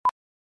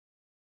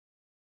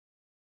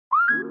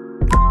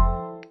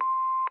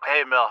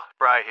Hey, Mel.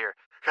 Bri here.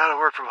 Gotta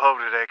work from home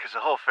today because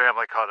the whole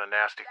family caught a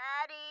nasty...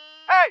 Daddy!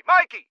 Hey,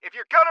 Mikey! If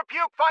you're gonna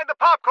puke, find the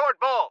popcorn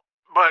bowl!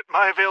 But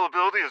my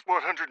availability is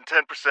 110%.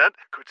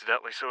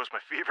 Coincidentally, so is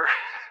my fever.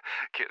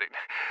 Kidding.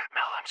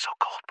 Mel, I'm so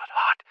cold but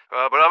hot.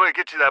 But I'm gonna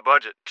get you that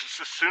budget just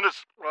as soon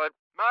as...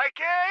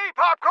 Mikey!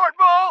 Popcorn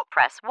bowl!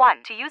 Press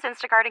 1 to use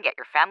Instacart and get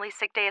your family's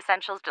sick day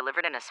essentials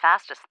delivered in as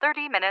fast as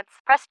 30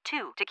 minutes. Press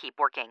 2 to keep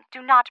working.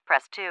 Do not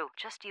press 2.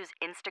 Just use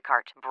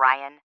Instacart,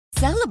 Brian.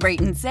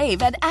 Celebrate and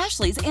save at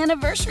Ashley's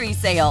Anniversary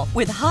Sale.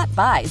 With Hot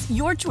Buys,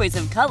 your choice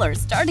of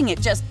colors starting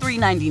at just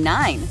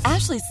 $3.99.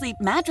 Ashley Sleep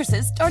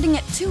mattresses starting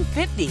at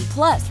 $2.50.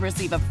 Plus,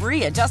 receive a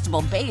free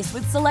adjustable base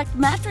with select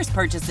mattress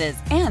purchases.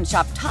 And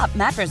shop top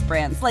mattress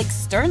brands like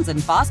Stearns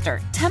 & Foster,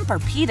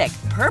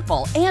 Tempur-Pedic,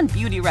 Purple, and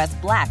Beautyrest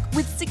Black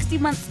with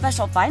 60-month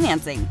special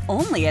financing.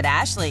 Only at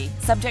Ashley.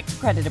 Subject to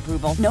credit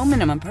approval. No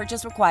minimum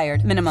purchase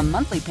required. Minimum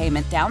monthly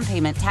payment, down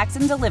payment, tax,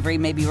 and delivery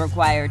may be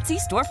required. See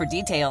store for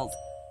details.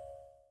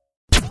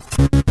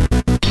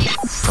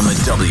 From the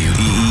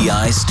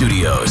WEEI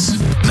studios,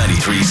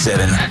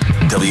 93.7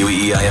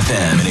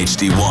 WEEI-FM and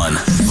HD1,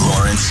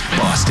 Lawrence,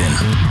 Boston.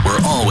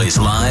 We're always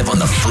live on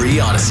the free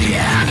Odyssey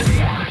app.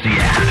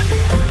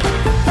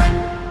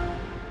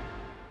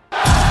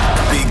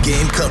 Big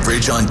game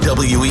coverage on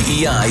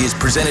WEEI is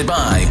presented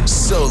by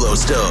Solo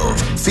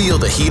Stove. Feel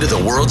the heat of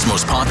the world's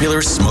most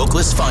popular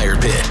smokeless fire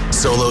pit.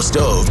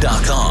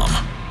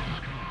 Solostove.com.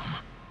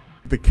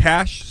 The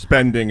cash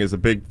spending is a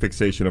big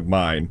fixation of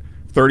mine.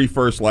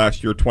 31st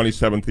last year,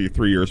 27th the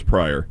 3 years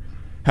prior.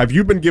 Have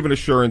you been given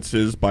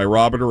assurances by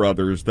Robert or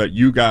others that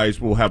you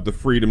guys will have the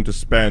freedom to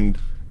spend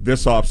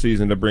this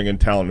offseason to bring in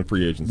talent and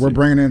free agency? We're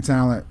bringing in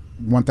talent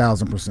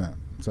 1,000%.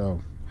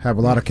 So have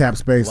a lot of cap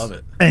space. Love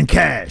it. And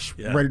cash.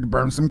 Yeah. Ready to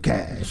burn some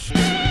cash.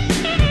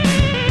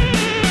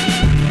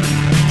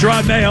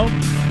 Jerod Mayo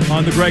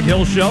on the Greg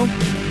Hill Show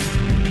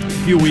a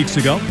few weeks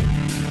ago.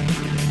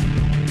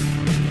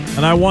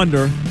 And I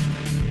wonder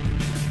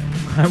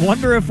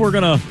if we're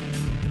going to...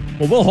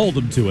 Well, we'll hold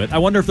them to it. I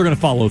wonder if they're going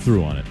to follow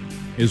through on it,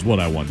 is what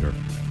I wonder.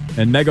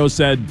 And Mego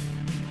said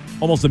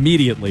almost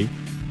immediately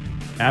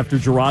after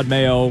Jerod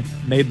Mayo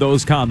made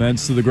those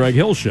comments to the Greg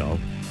Hill Show,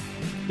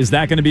 is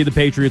that going to be the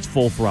Patriots'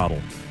 full throttle?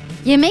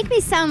 You make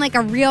me sound like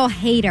a real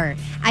hater.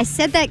 I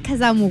said that because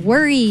I'm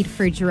worried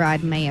for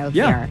Jerod Mayo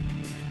here.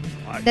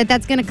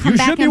 That's going to come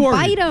back and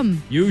bite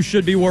him. You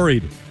should be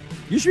worried.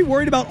 You should be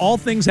worried about all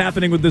things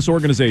happening with this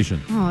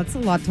organization. Oh, it's a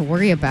lot to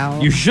worry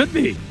about. You should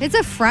be. It's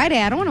a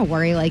Friday. I don't want to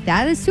worry like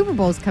that. The Super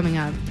Bowl's coming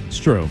up. It's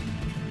true.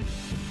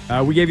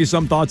 We gave you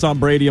some thoughts on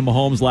Brady and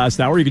Mahomes last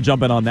hour. You can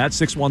jump in on that.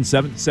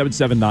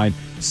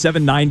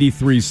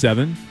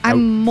 617-779-7937.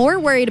 I'm more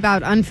worried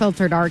about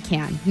Unfiltered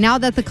Arcan. Now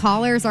that the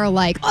callers are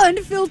like,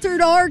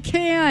 Unfiltered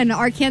Arcan.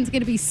 Arcan's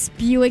going to be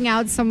spewing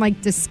out some like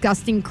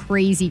disgusting,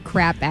 crazy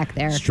crap back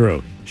there. It's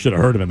true. Should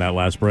have heard him in that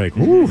last break.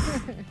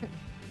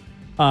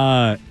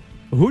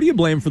 Who do you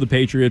blame for the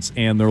Patriots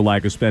and their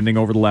lack of spending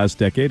over the last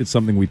decade? It's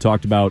something we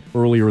talked about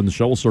earlier in the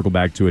show. We'll circle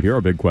back to it here.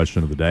 Our big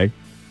question of the day.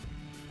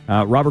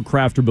 Robert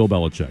Kraft or Bill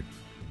Belichick?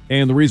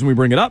 And the reason we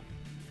bring it up,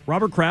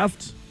 Robert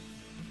Kraft,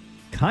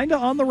 kind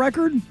of on the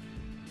record.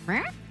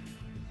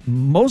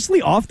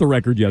 Mostly off the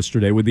record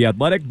yesterday with The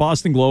Athletic,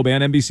 Boston Globe,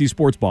 and NBC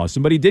Sports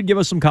Boston. But he did give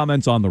us some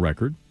comments on the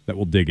record that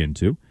we'll dig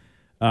into.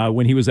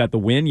 When he was at the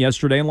Wynn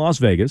yesterday in Las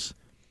Vegas,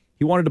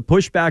 he wanted to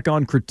push back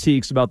on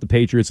critiques about the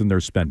Patriots and their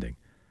spending,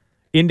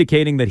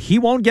 indicating that he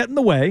won't get in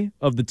the way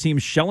of the team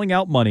shelling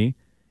out money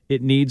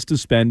it needs to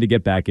spend to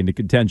get back into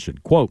contention.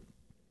 Quote,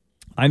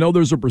 I know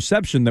there's a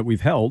perception that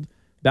we've held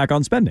back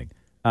on spending.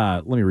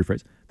 Let me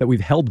rephrase. That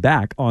we've held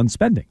back on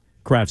spending,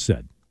 Kraft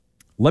said.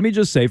 Let me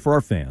just say for our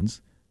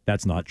fans,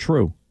 that's not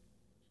true.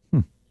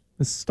 This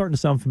is starting to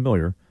sound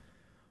familiar.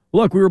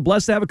 Look, we were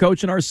blessed to have a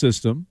coach in our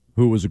system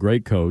who was a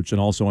great coach and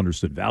also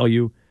understood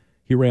value.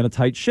 He ran a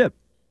tight ship.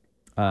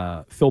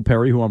 Phil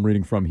Perry, who I'm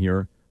reading from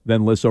here,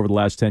 then lists over the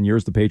last 10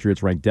 years, the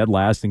Patriots ranked dead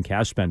last in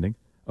cash spending,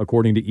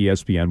 according to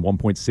ESPN,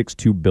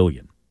 $1.62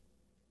 billion.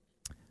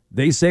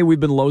 They say we've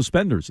been low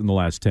spenders in the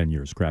last 10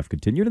 years, Kraft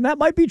continued, and that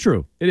might be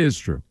true. It is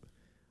true.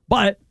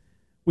 But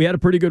we had a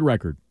pretty good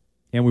record,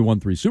 and we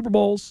won 3 Super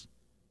Bowls.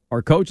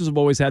 Our coaches have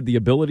always had the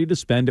ability to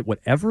spend at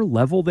whatever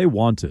level they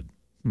wanted.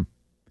 And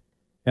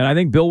I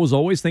think Bill was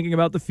always thinking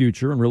about the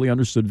future and really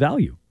understood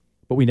value.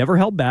 But we never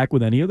held back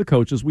with any of the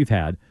coaches we've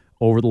had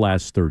over the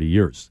last 30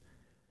 years.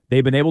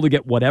 They've been able to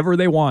get whatever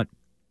they want.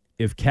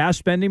 If cash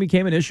spending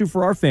became an issue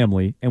for our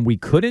family and we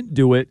couldn't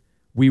do it,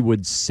 we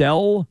would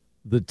sell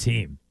the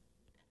team.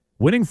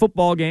 Winning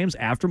football games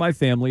after my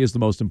family is the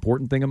most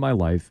important thing in my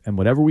life, and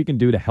whatever we can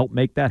do to help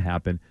make that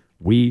happen,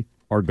 we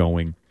are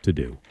going to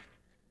do.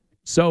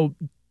 So,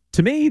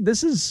 to me,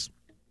 this is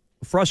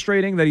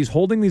frustrating that he's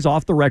holding these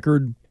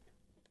off-the-record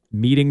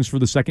meetings for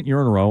the second year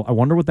in a row. I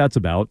wonder what that's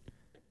about.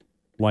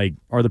 Like,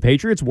 are the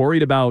Patriots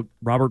worried about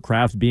Robert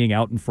Kraft being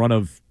out in front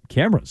of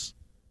cameras?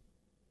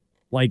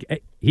 Like,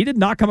 he did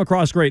not come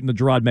across great in the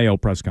Jerod Mayo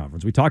press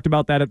conference. We talked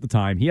about that at the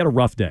time. He had a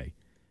rough day.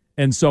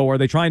 And so are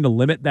they trying to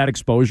limit that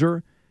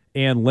exposure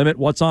and limit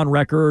what's on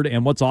record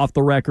and what's off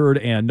the record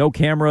and no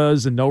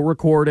cameras and no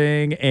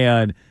recording,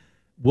 and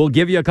we'll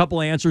give you a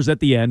couple answers at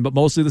the end, but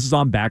mostly this is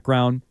on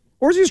background?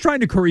 Or is he just trying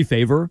to curry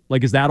favor?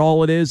 Like, is that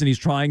all it is? And he's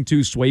trying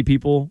to sway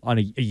people? On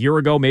a year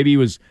ago, maybe he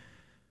was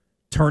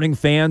turning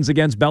fans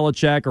against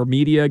Belichick or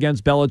media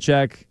against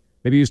Belichick.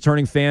 Maybe he was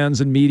turning fans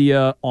and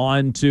media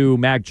on to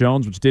Mac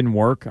Jones, which didn't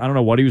work. I don't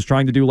know what he was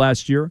trying to do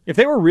last year. If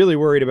they were really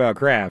worried about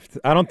Kraft,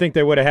 I don't think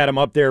they would have had him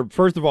up there,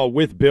 first of all,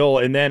 with Bill,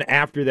 and then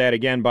after that,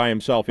 again, by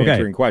himself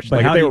answering questions.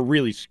 Like, if they were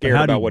really scared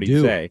about what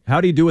he'd say.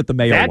 How do you do with the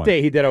Mayo one? That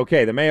day he did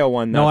okay. The Mayo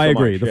one, not No, I so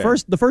agree.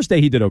 much, The first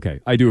day he did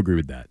okay. I do agree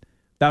with that.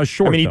 That was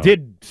short, I mean, though. he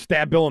did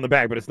stab Bill in the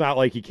back, but it's not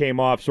like he came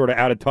off sort of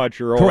out of touch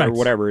or old or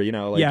whatever,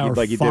 like,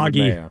 or he foggy.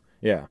 did with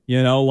Mayo.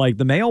 Yeah. Like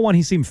the Mayo one,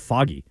 he seemed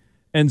foggy.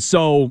 And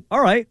so, all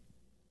right,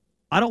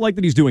 I don't like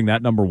that he's doing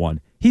that, number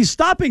one. He's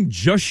stopping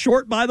just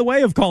short, by the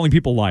way, of calling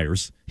people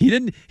liars. He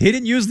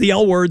didn't use the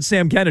L word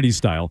Sam Kennedy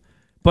style,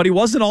 but he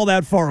wasn't all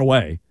that far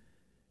away.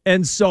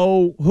 And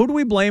so who do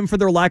we blame for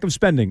their lack of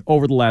spending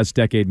over the last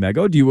decade,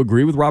 Mego? Do you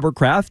agree with Robert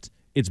Kraft?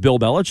 It's Bill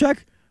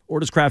Belichick? Or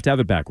does Kraft have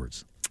it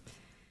backwards?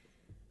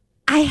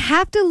 I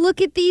have to look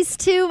at these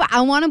two.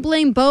 I want to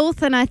blame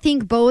both, and I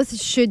think both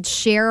should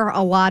share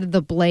a lot of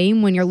the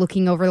blame when you're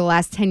looking over the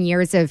last 10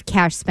 years of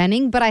cash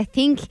spending. But I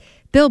think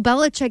Bill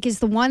Belichick is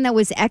the one that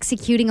was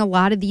executing a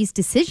lot of these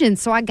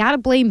decisions, so I got to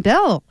blame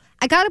Bill.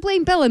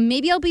 And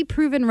maybe I'll be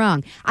proven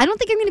wrong. I don't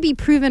think I'm going to be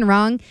proven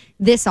wrong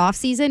this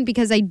offseason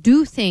because I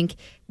do think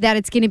that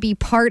it's going to be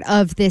part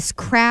of this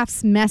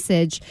Kraft's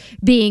message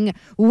being,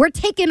 we're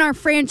taking our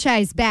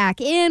franchise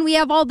back and we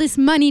have all this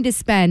money to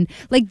spend.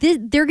 Like,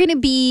 they're going to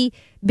be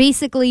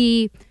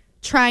basically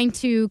trying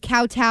to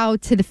kowtow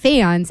to the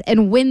fans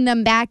and win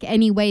them back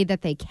any way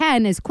that they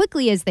can, as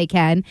quickly as they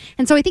can.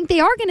 And so I think they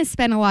are going to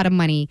spend a lot of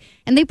money,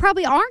 and they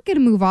probably aren't going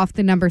to move off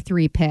the number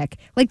 3 pick.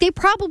 Like, they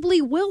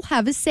probably will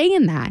have a say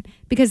in that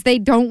because they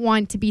don't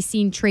want to be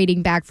seen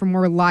trading back for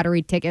more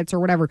lottery tickets or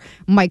whatever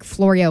Mike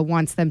Florio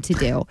wants them to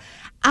do.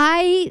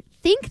 I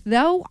think,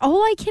 though,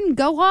 all I can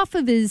go off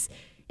of is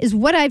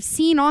what I've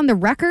seen on the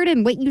record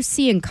and what you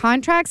see in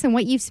contracts and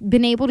what you've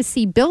been able to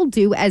see Bill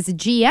do as a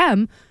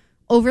GM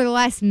over the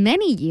last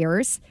many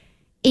years.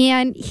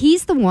 And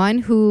he's the one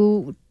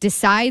who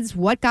decides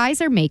what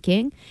guys are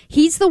making.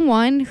 He's the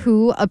one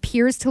who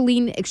appears to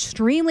lean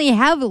extremely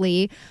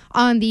heavily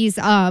on these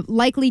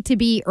likely to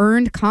be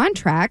earned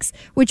contracts,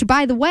 which,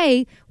 by the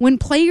way, when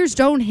players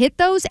don't hit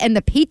those, and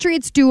the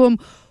Patriots do them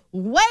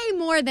way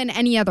more than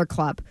any other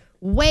club,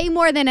 way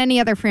more than any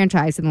other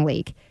franchise in the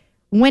league.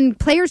 When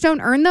players don't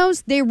earn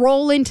those, they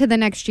roll into the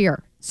next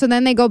year. So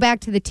then they go back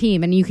to the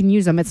team and you can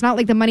use them. It's not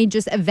like the money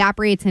just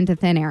evaporates into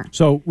thin air.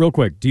 So real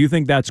quick, do you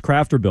think that's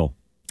Kraft or Bill?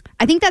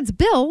 I think that's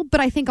Bill, but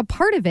I think a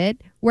part of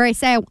it where I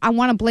say I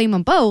want to blame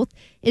them both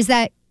is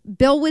that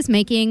Bill was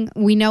making,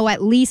 we know,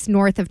 at least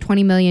north of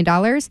 $20 million.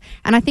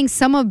 And I think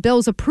some of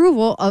Bill's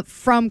approval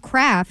from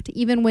Kraft,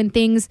 even when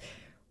things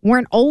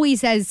weren't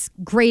always as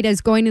great as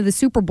going to the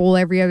Super Bowl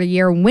every other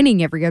year and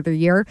winning every other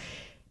year,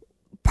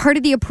 part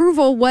of the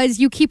approval was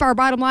you keep our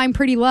bottom line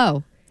pretty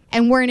low.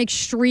 And we're an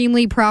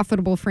extremely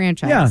profitable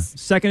franchise. Yeah,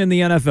 second in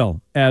the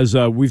NFL, as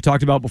we've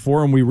talked about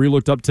before, and we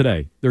re-looked up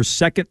today. They're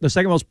the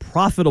second most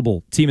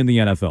profitable team in the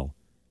NFL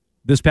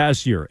this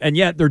past year, and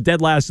yet they're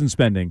dead last in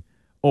spending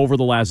over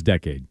the last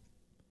decade.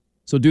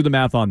 So do the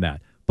math on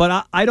that.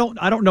 But I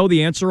don't know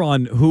the answer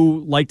on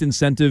who liked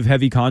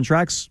incentive-heavy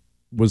contracts.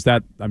 Was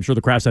that, I'm sure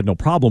the Krafts had no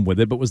problem with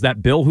it, but was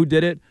that Bill who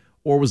did it?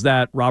 Or was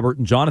that Robert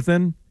and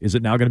Jonathan? Is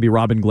it now going to be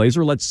Robin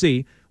Glazer? Let's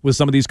see with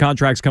some of these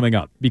contracts coming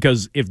up.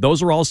 Because if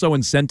those are also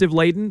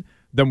incentive-laden,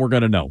 then we're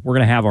going to know. We're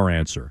going to have our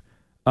answer.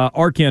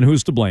 Arkan,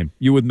 who's to blame?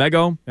 You with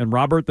Mego and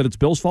Robert that it's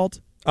Bill's fault?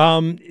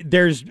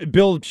 There's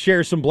Bill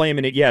shares some blame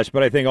in it, yes,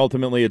 but I think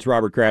ultimately it's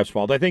Robert Kraft's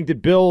fault. I think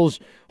that Bill's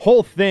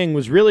whole thing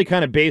was really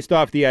kind of based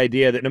off the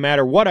idea that no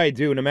matter what I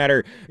do, no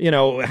matter,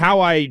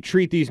 how I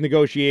treat these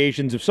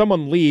negotiations, if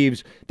someone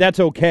leaves, that's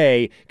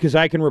okay because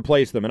I can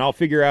replace them and I'll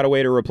figure out a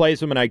way to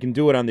replace them and I can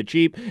do it on the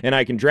cheap and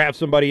I can draft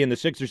somebody in the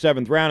 6th or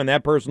 7th round and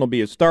that person will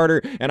be a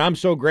starter and I'm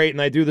so great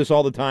and I do this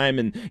all the time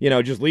and,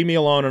 just leave me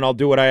alone and I'll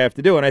do what I have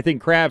to do. And I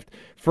think Kraft,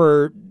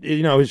 for,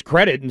 his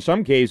credit in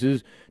some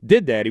cases,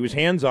 did that. He was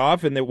hands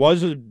off, and it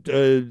was a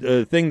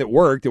thing that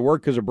worked. It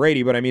worked because of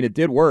Brady, but I mean, it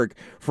did work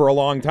for a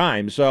long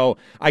time. So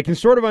I can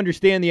sort of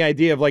understand the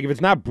idea of like, if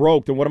it's not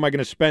broke, then what am I going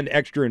to spend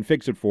extra and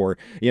fix it for?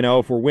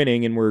 If we're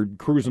winning and we're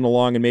cruising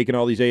along and making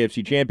all these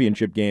AFC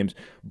Championship games,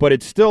 but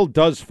it still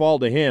does fall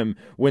to him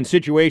when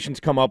situations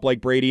come up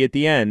like Brady at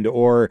the end,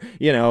 or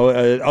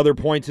other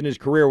points in his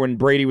career when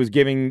Brady was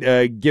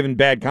given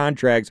bad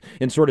contracts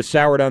and sort of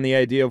soured on the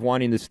idea of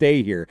wanting to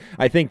stay here.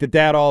 I think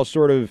that all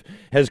sort of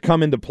has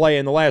come into play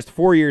in the last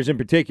 4 years in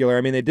particular.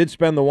 I mean, they did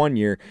spend the 1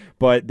 year,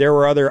 but there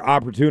were other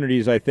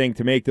opportunities, I think,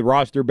 to make the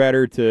roster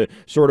better, to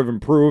sort of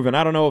improve. And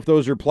I don't know if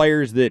those are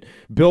players that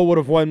Bill would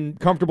have won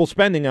comfortable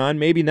spending on,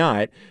 maybe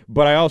not.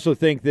 But I also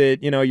think that,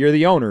 you're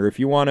the owner. If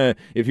you want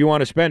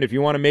to spend, if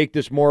you want want to make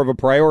this more of a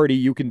priority,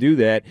 you can do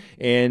that.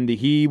 And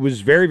he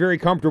was very, very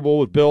comfortable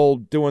with Bill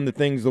doing the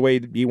things the way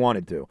that he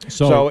wanted to.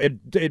 So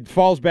it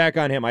falls back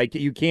on him.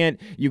 You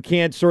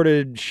can't sort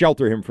of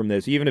shelter him from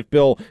this, even if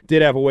Bill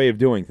did have a way of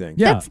doing things.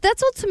 Yeah.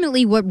 That's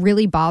ultimately what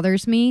really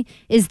bothers me,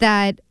 is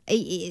that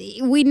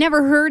we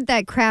never heard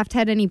that Kraft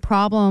had any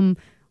problem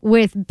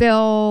with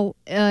Bill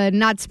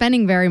not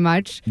spending very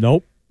much.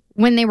 Nope.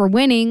 When they were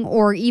winning,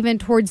 or even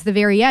towards the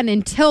very end,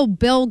 until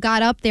Bill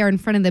got up there in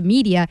front of the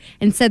media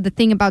and said the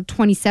thing about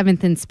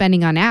 27th in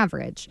spending on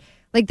average.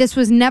 Like, this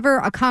was never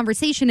a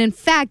conversation. In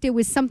fact, it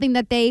was something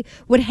that they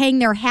would hang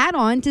their hat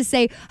on to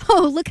say,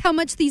 oh, look how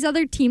much these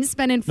other teams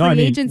spend in free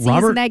agency.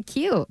 Isn't that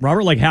cute?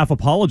 Robert half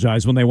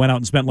apologized when they went out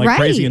and spent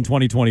crazy in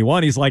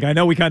 2021. He's like, I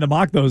know we kind of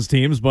mocked those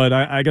teams, but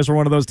I guess we're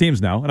one of those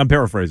teams now. And I'm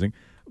paraphrasing.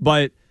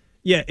 But,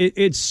 yeah,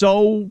 it's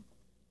so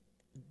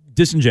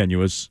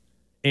disingenuous,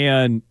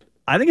 and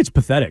I think it's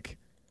pathetic.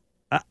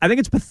 I think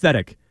it's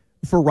pathetic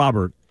for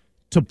Robert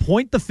to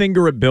point the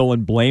finger at Bill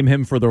and blame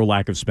him for their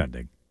lack of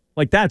spending.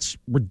 That's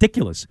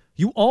ridiculous.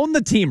 You own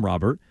the team,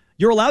 Robert.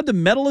 You're allowed to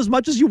meddle as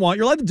much as you want.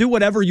 You're allowed to do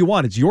whatever you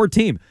want. It's your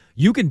team.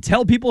 You can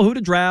tell people who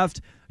to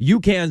draft. You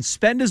can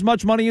spend as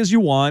much money as you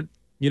want,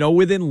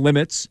 within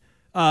limits.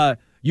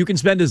 You can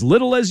spend as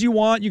little as you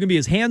want. You can be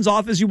as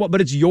hands-off as you want,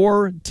 but it's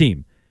your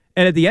team.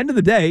 And at the end of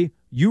the day,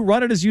 you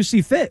run it as you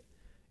see fit.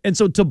 And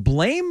so to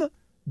blame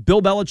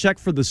Bill Belichick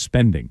for the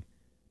spending,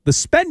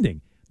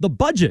 the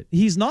budget,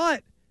 he's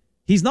not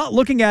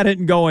looking at it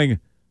and going,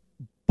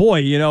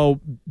 boy,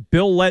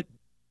 Bill let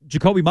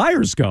Jacoby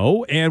Myers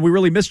go, and we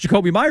really miss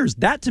Jacoby Myers.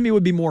 That, to me,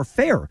 would be more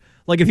fair.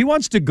 If he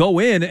wants to go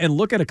in and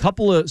look at a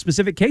couple of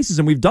specific cases,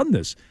 and we've done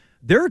this,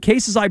 there are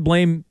cases I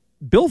blame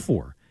Bill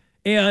for.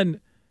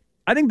 And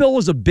I think Bill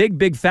was a big,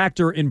 big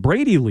factor in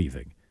Brady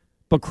leaving.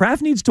 But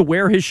Kraft needs to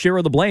wear his share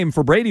of the blame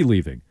for Brady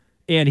leaving.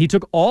 And he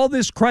took all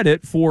this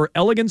credit for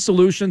elegant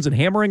solutions and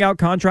hammering out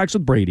contracts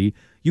with Brady.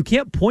 You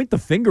can't point the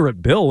finger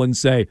at Bill and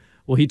say,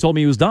 well, he told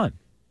me he was done,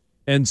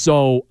 and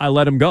so I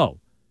let him go.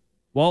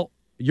 Well,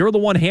 you're the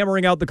one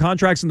hammering out the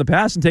contracts in the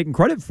past and taking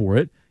credit for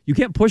it. You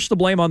can't push the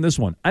blame on this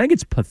one. I think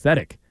it's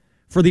pathetic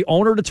for the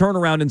owner to turn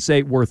around and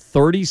say we're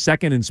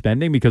 32nd in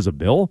spending because of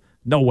Bill.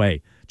 No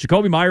way.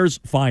 Jacoby Myers,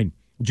 fine.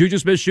 Juju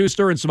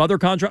Smith-Schuster and some other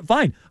contract,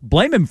 fine.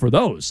 Blame him for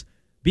those.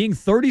 Being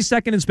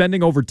 32nd in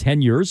spending over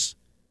 10 years,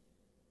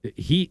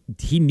 he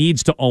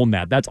needs to own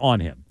that. That's on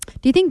him.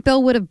 Do you think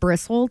Bill would have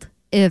bristled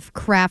if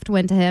Kraft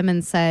went to him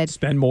and said,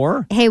 spend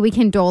more? Hey, we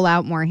can dole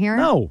out more here?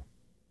 No.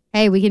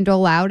 Hey, we can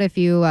dole out if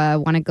you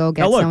want to go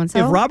get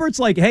so-and-so? If Robert's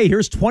like, hey,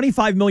 here's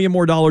 $25 million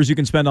more you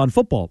can spend on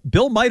football,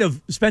 Bill might have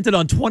spent it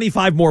on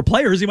 25 more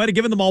players. He might have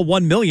given them all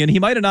 $1 million. He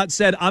might have not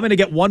said, I'm going to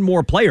get one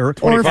more player.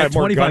 25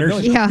 more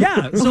gunners.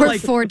 Yeah. So or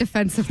 4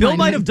 defensive Bill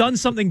linemen. might have done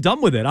something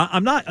dumb with it.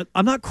 I'm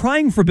not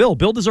crying for Bill.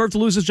 Bill deserved to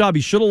lose his job.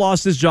 He should have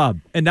lost his job.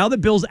 And now that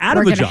Bill's out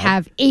of a job. We're going to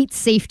have 8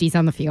 safeties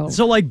on the field.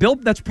 So, Bill,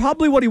 that's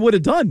probably what he would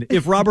have done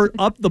if Robert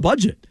upped the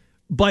budget.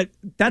 But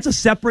that's a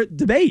separate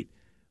debate.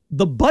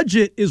 The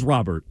budget is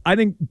Robert. I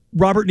think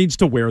Robert needs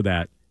to wear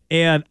that.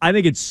 And I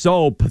think it's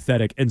so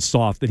pathetic and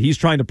soft that he's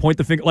trying to point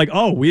the finger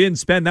oh, we didn't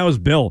spend. That was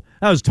Bill.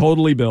 That was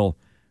totally Bill.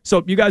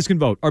 So you guys can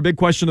vote. Our big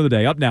question of the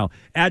day up now.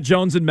 At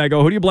Jones and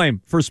Mego, who do you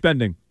blame for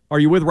spending? Are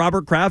you with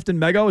Robert Kraft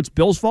and Mego? It's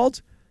Bill's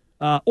fault?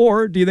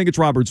 Or do you think it's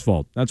Robert's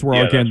fault? That's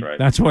where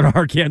that's what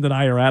Arcand and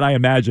I are at. I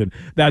imagine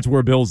that's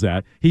where Bill's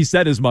at. He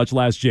said as much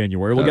last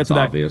January. We'll get to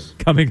that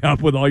coming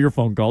up with all your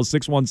phone calls.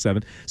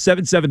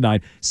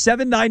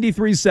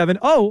 617-779-7937.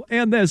 Oh,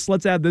 and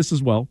let's add this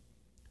as well.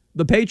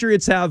 The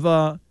Patriots have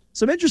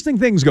some interesting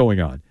things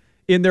going on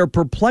in their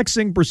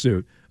perplexing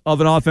pursuit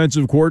of an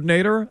offensive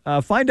coordinator.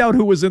 Find out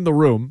who was in the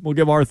room. We'll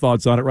give our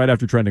thoughts on it right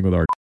after Trending with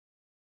Art.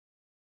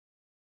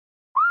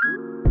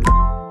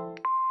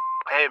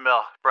 Hey,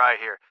 Mel, Bri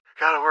here.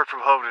 Gotta work from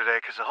home today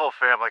because the whole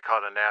family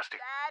caught a nasty.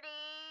 Daddy!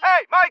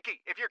 Hey,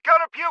 Mikey, if you're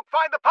gonna puke,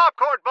 find the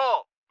popcorn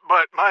bowl!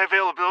 But my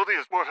availability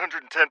is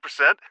 110%.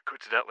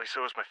 Coincidentally,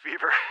 so is my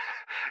fever.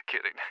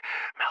 Kidding.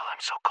 Mel,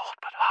 I'm so cold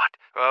but hot.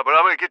 But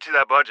I'm gonna get you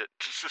that budget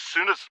just as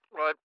soon as...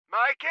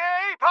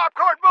 Mikey,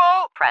 popcorn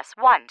bowl! Press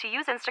 1 to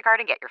use Instacart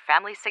and get your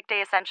family sick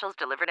day essentials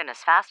delivered in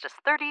as fast as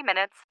 30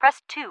 minutes. Press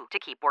 2 to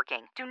keep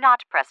working. Do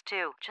not press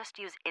 2. Just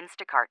use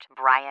Instacart,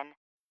 Brian.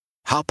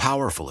 How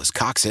powerful is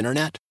Cox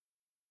Internet?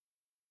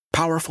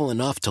 Powerful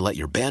enough to let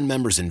your band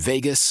members in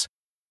Vegas,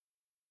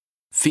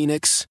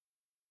 Phoenix,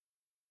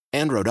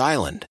 and Rhode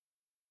Island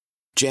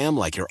jam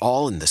like you're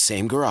all in the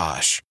same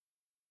garage.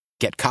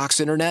 Get Cox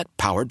Internet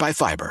powered by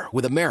fiber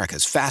with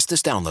America's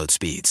fastest download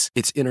speeds.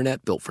 It's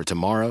internet built for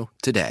tomorrow,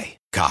 today.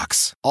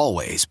 Cox,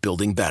 always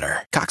building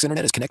better. Cox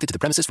Internet is connected to the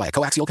premises via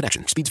coaxial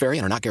connection. Speeds vary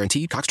and are not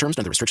guaranteed. Cox terms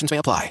and other restrictions may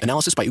apply.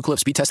 Analysis by Ookla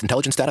Speed Test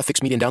Intelligence Data.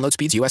 Fixed median download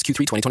speeds. US Q3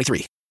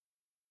 2023.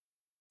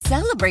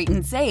 Celebrate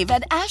and save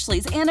at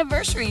Ashley's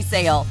Anniversary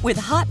Sale. With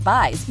Hot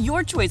Buys,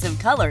 your choice of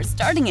colors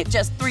starting at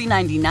just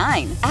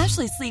 $3.99.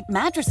 Ashley Sleep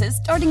mattresses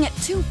starting at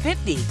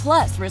 $2.50.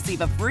 Plus,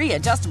 receive a free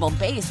adjustable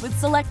base with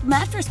select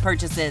mattress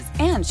purchases.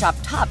 And shop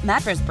top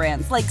mattress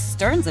brands like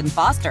Stearns &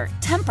 Foster,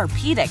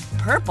 Tempur-Pedic,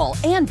 Purple,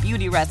 and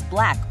Beautyrest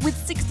Black with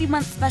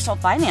 60-month special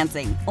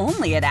financing.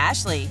 Only at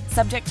Ashley.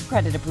 Subject to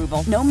credit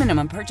approval. No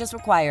minimum purchase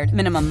required.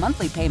 Minimum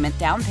monthly payment,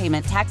 down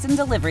payment, tax, and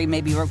delivery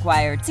may be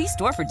required. See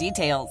store for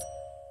details.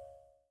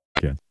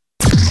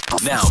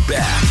 Now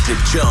back to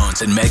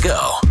Jones and Mego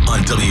on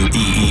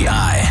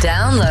WEEI.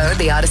 Download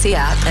the Odyssey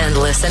app and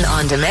listen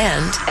on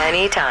demand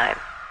anytime.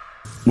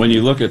 When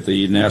you look at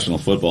the National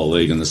Football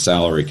League and the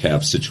salary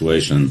cap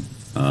situation,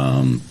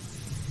 and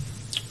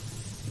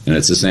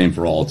it's the same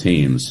for all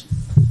teams,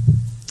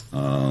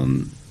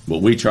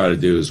 what we try to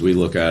do is we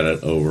look at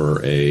it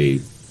over a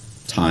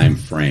time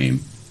frame.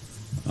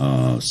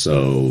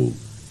 So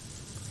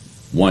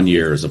 1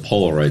 year is a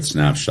Polaroid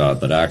snapshot,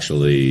 but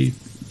actually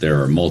there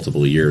are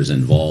multiple years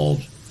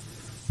involved,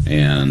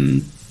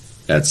 and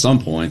at some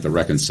point the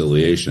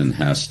reconciliation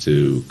has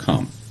to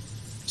come.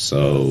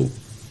 So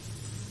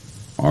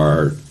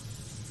our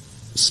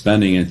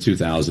spending in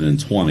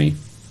 2020,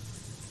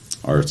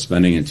 our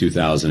spending in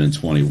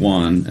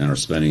 2021, and our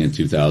spending in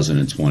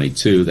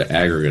 2022, the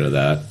aggregate of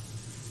that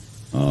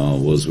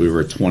was we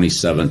were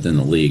 27th in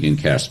the league in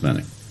cash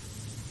spending.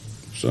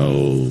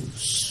 So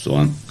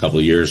a couple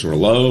of years were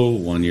low,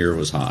 1 year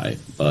was high,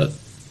 but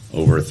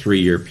over a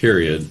 3-year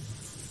period,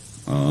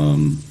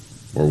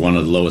 we're one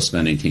of the lowest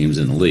spending teams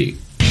in the league.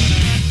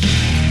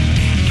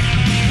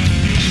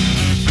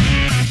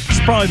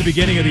 It's probably the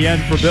beginning of the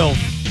end for Bill.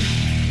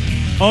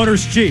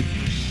 Owner's cheap.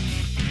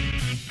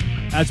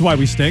 That's why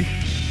we stink.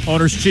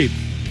 Owner's cheap.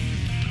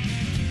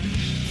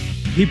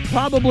 He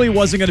probably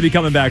wasn't going to be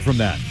coming back from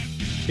that,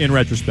 in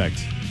retrospect.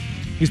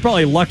 He's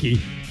probably lucky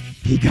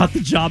he got the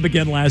job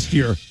again last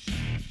year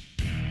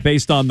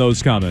based on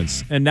those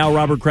comments. And now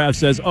Robert Kraft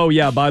says, oh,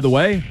 yeah, by the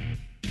way,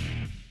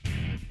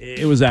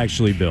 it was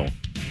actually Bill.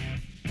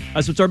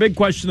 So it's our big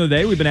question of the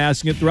day. We've been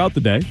asking it throughout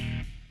the day.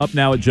 Up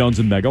now at Jones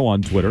and Mego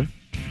on Twitter.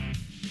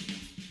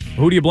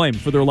 Who do you blame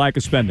for their lack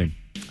of spending?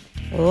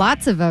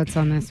 Lots of votes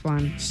on this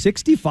one.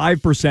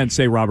 65%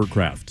 say Robert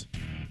Kraft.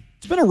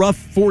 It's been a rough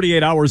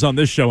 48 hours on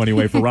this show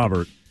anyway for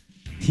Robert.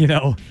 You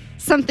know?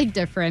 Something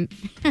different.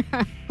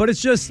 But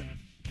it's just,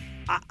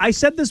 I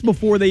said this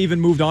before they even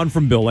moved on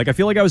from Bill. Like, I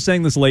feel like I was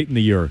saying this late in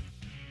the year.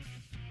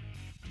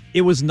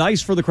 It was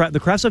nice for the Kraft. The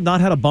Krafts have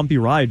not had a bumpy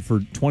ride for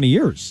 20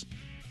 years.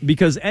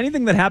 Because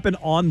anything that happened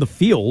on the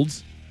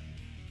field,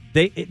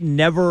 it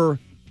never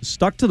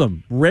stuck to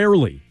them.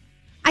 Rarely.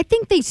 I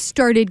think they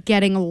started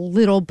getting a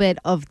little bit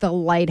of the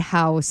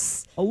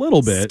lighthouse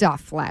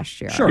stuff last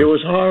year. Sure. It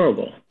was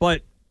horrible.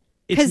 But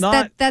it's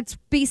not. That's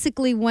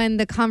basically when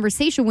the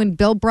conversation, when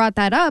Bill brought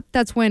that up,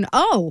 that's when,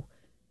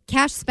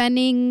 cash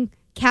spending,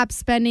 cap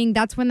spending,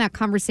 that's when that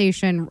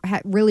conversation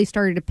really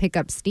started to pick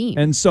up steam.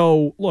 And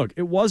so, look,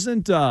 it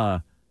wasn't,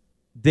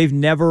 they've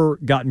never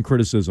gotten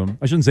criticism.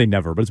 I shouldn't say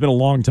never, but it's been a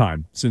long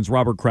time since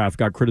Robert Kraft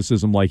got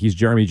criticism like he's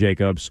Jeremy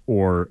Jacobs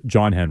or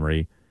John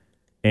Henry.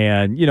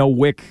 And,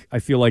 Wick, I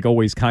feel like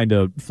always kind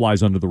of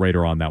flies under the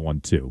radar on that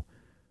one, too.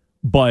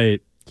 But...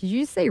 Did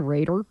you say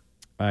Raider?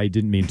 I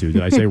didn't mean to.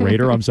 Did I say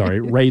Raider? I'm sorry.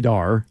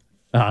 Radar.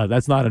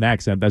 That's not an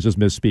accent. That's just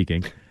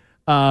misspeaking.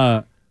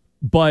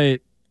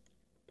 But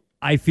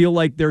I feel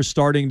like they're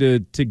starting to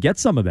get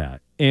some of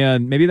that.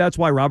 And maybe that's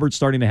why Robert's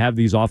starting to have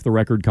these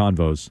off-the-record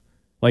convos.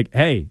 Like,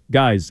 hey,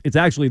 guys, it's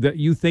actually that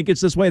you think it's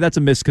this way. That's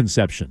a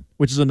misconception,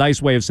 which is a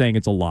nice way of saying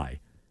it's a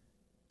lie.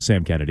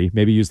 Sam Kennedy,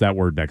 maybe use that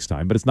word next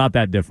time, but it's not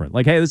that different.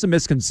 Like, hey, this is a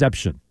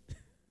misconception.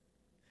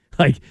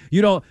 Like,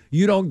 you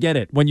don't get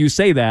it. When you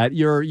say that,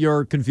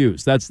 you're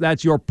confused.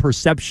 That's your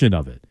perception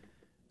of it.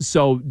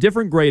 So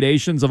different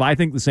gradations of, I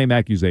think, the same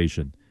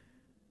accusation.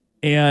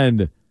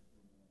 And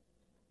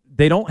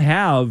they don't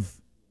have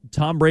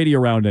Tom Brady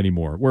around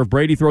anymore, where if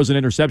Brady throws an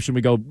interception,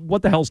 we go,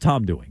 what the hell's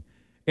Tom doing?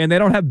 And they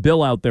don't have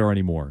Bill out there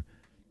anymore.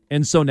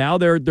 And so now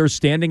they're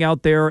standing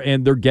out there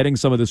and they're getting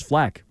some of this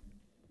flack.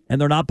 And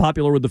they're not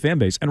popular with the fan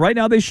base. And right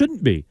now they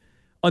shouldn't be.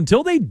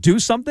 Until they do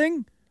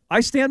something,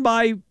 I stand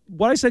by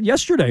what I said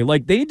yesterday.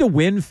 Like, they need to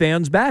win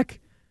fans back.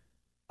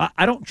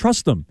 I don't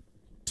trust them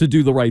to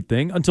do the right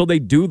thing until they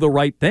do the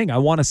right thing. I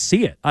want to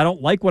see it. I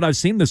don't like what I've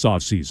seen this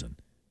offseason.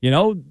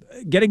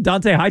 Getting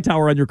Dante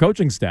Hightower on your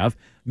coaching staff,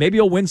 maybe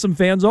you'll win some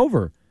fans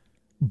over.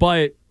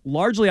 But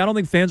largely, I don't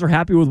think fans are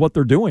happy with what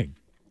they're doing.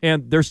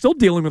 And they're still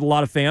dealing with a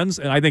lot of fans,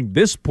 and I think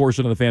this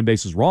portion of the fan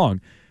base is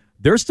wrong.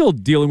 They're still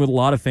dealing with a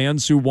lot of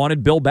fans who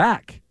wanted Bill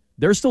back.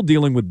 They're still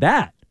dealing with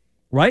that,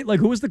 right? Like,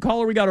 who was the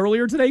caller we got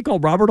earlier today? He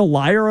called Robert a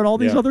liar and all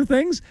these other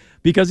things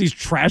because he's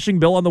trashing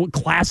Bill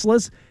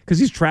classless, because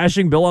he's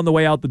trashing Bill on the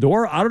way out the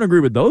door. I don't agree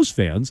with those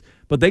fans,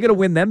 but they got to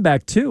win them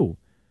back too.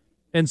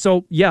 And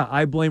so, yeah,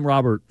 I blame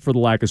Robert for the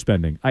lack of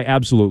spending. I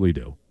absolutely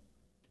do.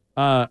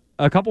 A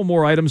couple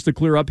more items to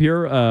clear up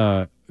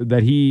here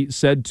that he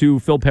said to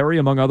Phil Perry,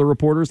 among other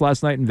reporters,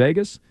 last night in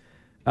Vegas.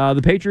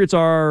 The Patriots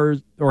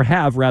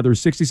have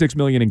 $66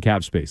 million in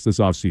cap space this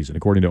offseason,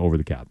 according to Over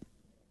the Cap.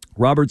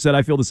 Robert said,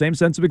 I feel the same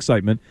sense of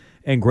excitement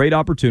and great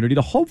opportunity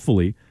to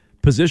hopefully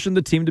position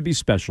the team to be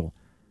special.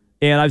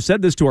 And I've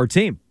said this to our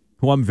team,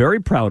 who I'm very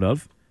proud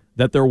of,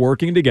 that they're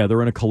working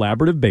together on a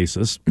collaborative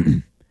basis,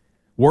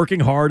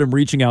 working hard and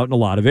reaching out in a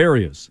lot of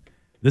areas.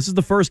 This is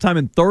the first time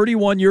in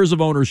 31 years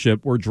of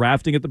ownership we're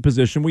drafting at the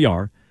position we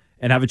are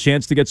and have a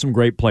chance to get some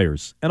great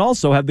players and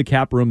also have the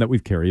cap room that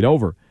we've carried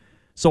over.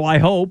 So I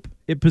hope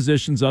it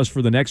positions us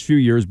for the next few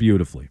years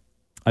beautifully.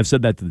 I've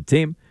said that to the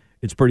team.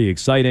 It's pretty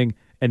exciting.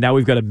 And now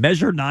we've got to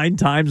measure 9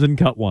 times and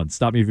cut once.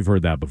 Stop me if you've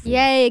heard that before.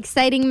 Yay,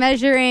 exciting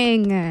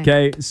measuring.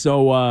 Okay,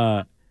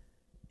 so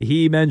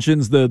he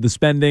mentions the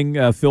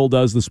spending. Phil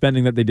does the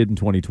spending that they did in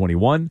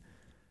 2021.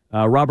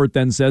 Robert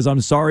then says,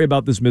 I'm sorry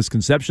about this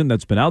misconception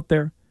that's been out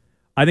there.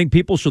 I think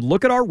people should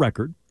look at our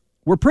record.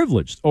 We're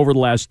privileged over the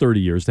last 30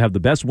 years to have the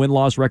best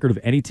win-loss record of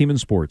any team in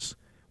sports.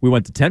 We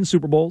went to 10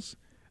 Super Bowls.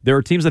 There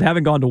are teams that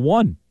haven't gone to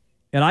 1.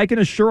 And I can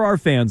assure our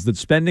fans that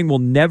spending will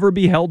never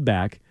be held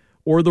back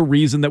or the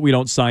reason that we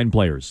don't sign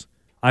players.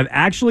 I've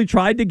actually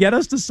tried to get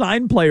us to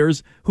sign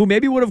players who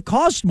maybe would have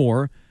cost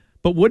more,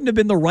 but wouldn't have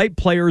been the right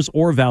players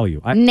or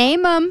value.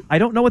 Name them. I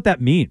don't know what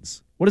that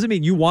means. What does it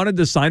mean? You wanted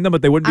to sign them,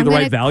 but they wouldn't be the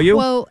right value?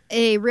 Quote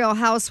a Real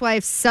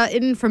Housewife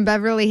Sutton from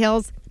Beverly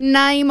Hills.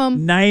 Name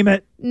them. Name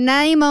it.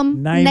 Name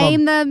them.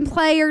 Name the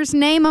players.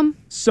 Name them.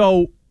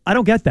 So I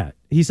don't get that.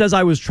 He says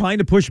I was trying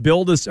to push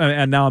Bill to,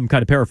 and now I'm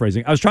kind of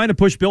paraphrasing, I was trying to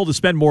push Bill to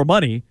spend more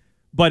money,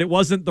 but it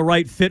wasn't the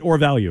right fit or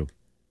value.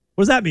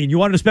 What does that mean? You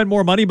wanted to spend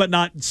more money, but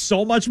not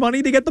so much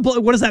money to get the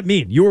player? What does that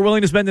mean? You were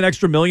willing to spend an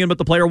extra $1 million, but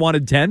the player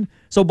wanted 10?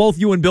 So both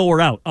you and Bill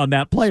were out on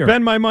that player.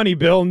 Spend my money,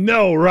 Bill.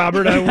 No,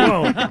 Robert, I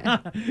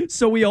won't.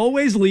 So we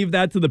always leave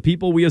that to the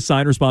people we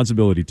assign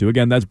responsibility to.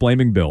 Again, that's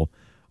blaming Bill.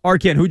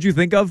 Arkin, who'd you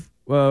think of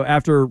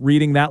after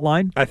reading that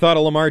line? I thought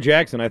of Lamar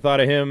Jackson. I thought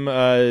of him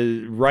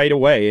right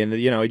away. And,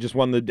 he just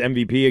won the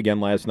MVP again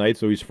last night,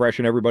 so he's fresh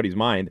in everybody's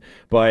mind.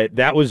 But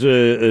that was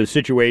a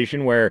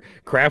situation where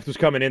Kraft was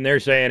coming in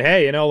there saying,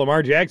 hey,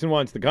 Lamar Jackson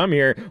wants to come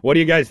here. What do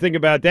you guys think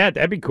about that?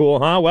 That'd be cool,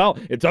 huh? Well,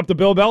 it's up to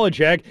Bill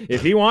Belichick.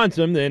 If he wants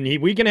him, then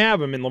we can have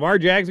him. And Lamar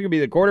Jackson can be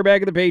the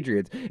quarterback of the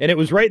Patriots. And it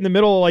was right in the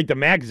middle of, the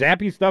Max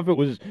Zappe stuff. It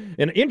was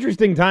an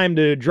interesting time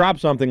to drop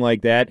something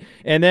like that.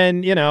 And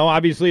then,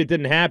 obviously it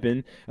didn't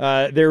happen.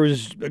 There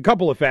was a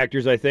couple of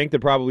factors, I think, that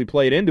probably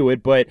played into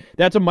it, but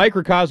that's a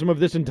microcosm of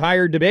this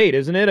entire debate,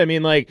 isn't it? I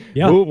mean,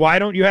 why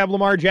don't you have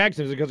Lamar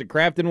Jackson? Is it because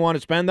Kraft didn't want to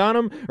spend on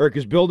him, or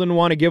because Bill didn't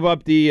want to give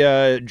up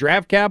the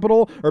draft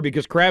capital, or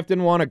because Kraft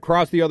didn't want to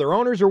cross the other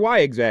owners, or why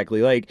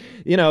exactly?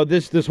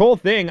 This whole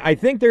thing, I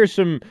think there's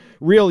some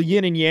real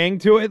yin and yang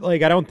to it.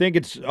 I don't think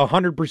it's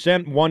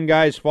 100% one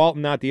guy's fault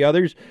and not the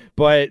others,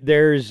 but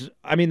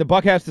the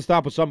buck has to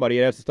stop with somebody.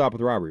 It has to stop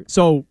with Robert.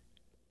 So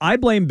I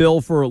blame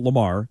Bill for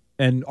Lamar.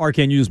 And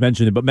Arkan, you just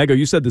mentioned it, but Mego,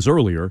 you said this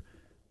earlier.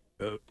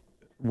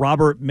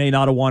 Robert may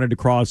not have wanted to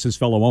cross his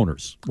fellow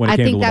owners when it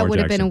came to Lamar Jackson. I think that would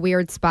have been a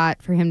weird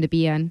spot for him to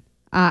be in.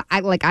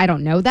 I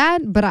don't know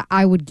that, but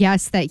I would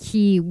guess that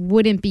he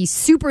wouldn't be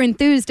super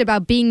enthused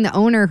about being the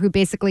owner who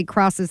basically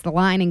crosses the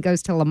line and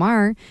goes to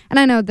Lamar. And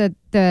I know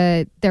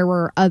that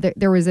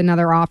there was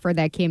another offer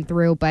that came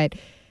through, but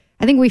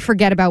I think we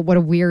forget about what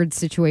a weird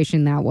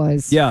situation that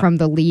was from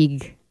the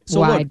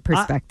league-wide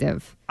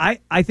perspective.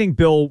 I think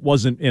Bill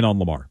wasn't in on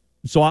Lamar.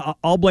 So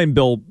I'll blame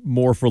Bill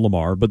more for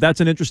Lamar, but that's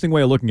an interesting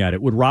way of looking at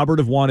it. Would Robert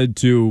have wanted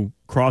to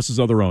cross his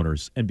other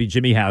owners and be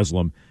Jimmy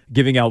Haslam,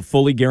 giving out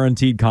fully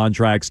guaranteed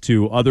contracts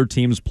to other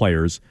teams'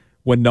 players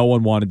when no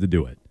one wanted to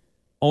do it?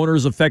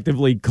 Owners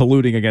effectively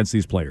colluding against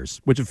these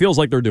players, which it feels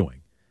like they're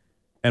doing.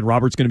 And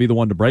Robert's going to be the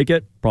one to break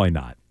it? Probably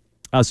not.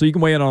 So you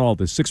can weigh in on all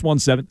this.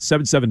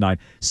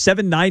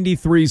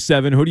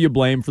 617-779-7937. Who do you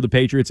blame for the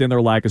Patriots and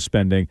their lack of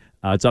spending?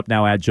 It's up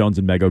now at Jones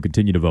and Mego.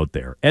 Continue to vote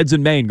there. Ed's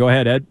in Maine. Go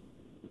ahead, Ed.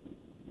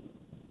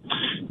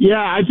 Yeah,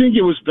 I think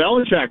it was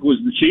Belichick was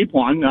the cheap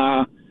one.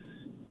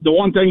 The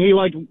one thing he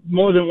liked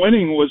more than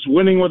winning was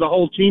winning with a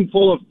whole team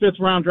full of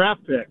fifth-round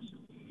draft picks.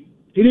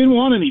 He didn't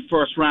want any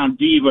first-round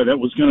diva that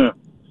was going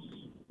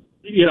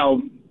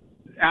to,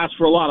 ask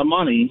for a lot of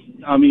money.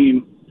 I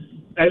mean,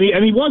 and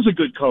he was a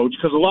good coach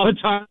because a lot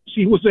of times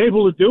he was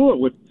able to do it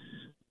with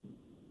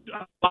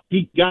what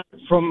he got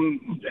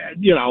from,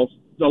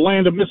 the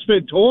land of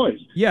misfit toys.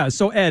 Yeah,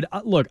 so Ed,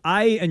 look,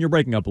 and you're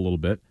breaking up a little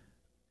bit,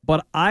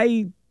 but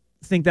I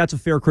think that's a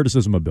fair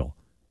criticism of Bill.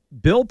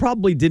 Bill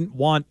probably didn't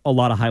want a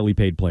lot of highly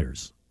paid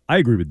players. I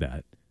agree with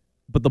that.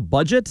 But the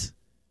budget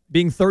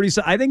being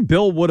 30, I think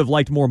Bill would have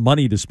liked more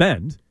money to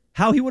spend.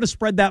 How he would have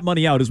spread that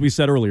money out, as we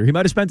said earlier. He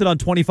might have spent it on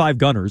 25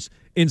 gunners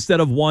instead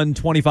of one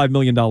 $25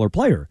 million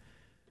player.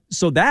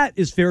 So that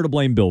is fair to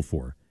blame Bill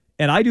for.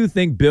 And I do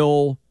think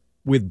Bill,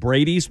 with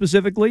Brady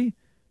specifically,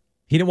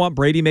 he didn't want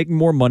Brady making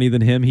more money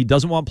than him. He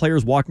doesn't want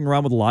players walking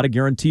around with a lot of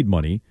guaranteed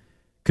money,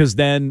 because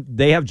then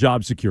they have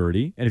job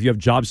security. And if you have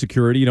job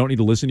security, you don't need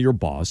to listen to your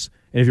boss.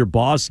 And if your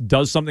boss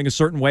does something a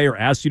certain way or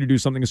asks you to do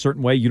something a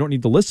certain way, you don't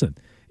need to listen.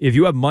 If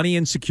you have money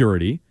and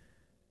security,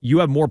 you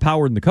have more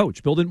power than the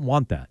coach. Bill didn't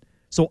want that.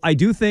 So I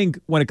do think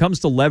when it comes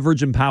to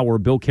leverage and power,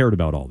 Bill cared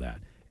about all that.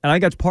 And I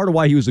think that's part of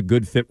why he was a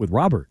good fit with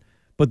Robert.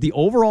 But the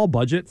overall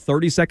budget,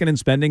 32nd in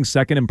spending,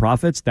 second in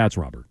profits, that's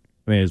Robert.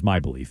 I mean, is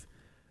my belief.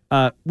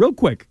 Real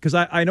quick, because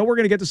I know we're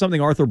going to get to something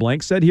Arthur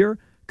Blank said here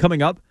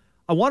coming up.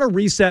 I want to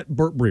reset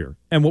Burt Breer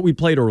and what we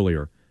played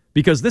earlier,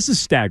 because this is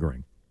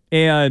staggering.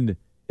 And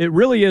it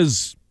really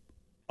is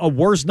a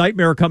worst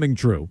nightmare coming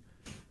true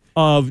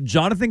of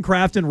Jonathan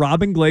Kraft and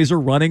Robin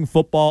Glazer running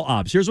football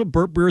ops. Here's what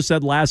Burt Breer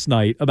said last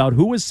night about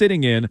who was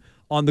sitting in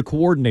on the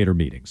coordinator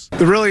meetings.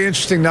 The really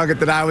interesting nugget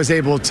that I was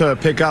able to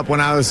pick up when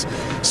I was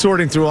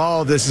sorting through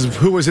all of this is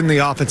who was in the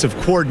offensive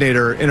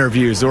coordinator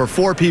interviews. There were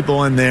 4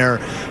 people in there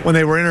when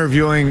they were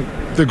interviewing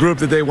the group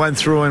that they went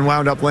through and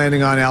wound up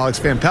landing on Alex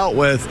Van Pelt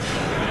with.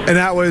 And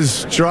that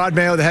was Jerod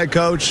Mayo, the head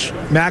coach,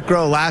 Matt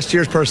Groh, last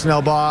year's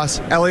personnel boss,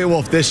 Elliot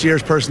Wolf, this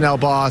year's personnel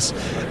boss,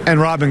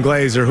 and Robin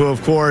Glazer, who,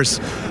 of course,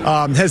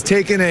 has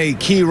taken a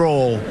key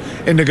role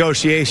in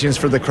negotiations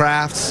for the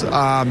Krafts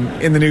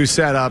in the new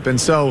setup. And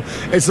so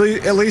it's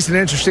at least an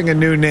interesting and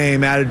new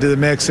name added to the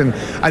mix, and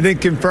I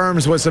think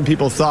confirms what some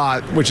people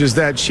thought, which is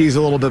that she's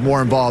a little bit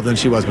more involved than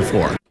she was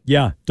before.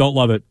 Yeah, don't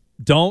love it.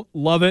 Don't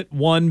love it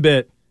one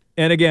bit.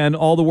 And again,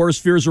 all the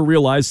worst fears are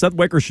realized. Seth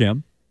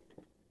Wickersham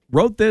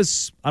wrote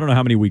this, I don't know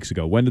how many weeks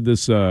ago. When did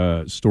this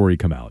story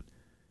come out?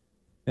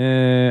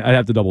 I'd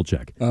have to double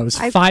check. It was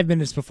 5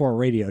 minutes before a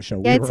radio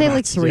show. Yeah, I'd say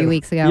like 3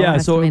 weeks ago. Yeah,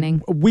 so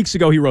weeks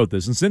ago he wrote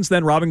this. And since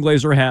then, Robin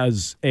Glazer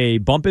has a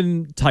bump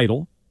in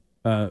title,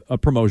 a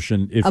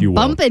promotion, if you will.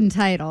 A bump in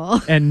title.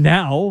 And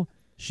now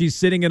she's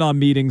sitting in on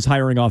meetings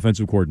hiring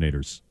offensive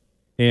coordinators.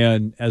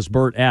 And as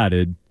Bert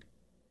added,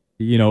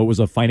 it was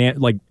a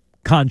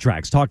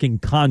talking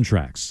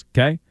contracts,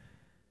 okay?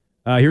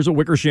 Here's what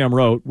Wickersham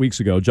wrote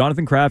weeks ago.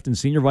 Jonathan Kraft and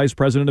Senior Vice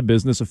President of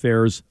Business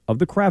Affairs of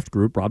the Kraft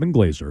Group, Robin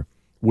Glazer,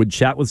 would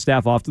chat with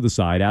staff off to the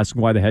side,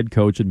 asking why the head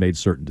coach had made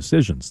certain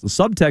decisions. The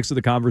subtext of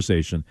the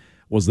conversation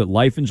was that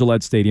life in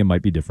Gillette Stadium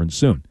might be different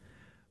soon.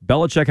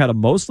 Belichick had a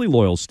mostly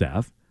loyal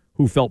staff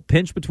who felt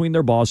pinched between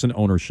their boss and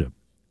ownership.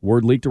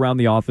 Word leaked around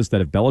the office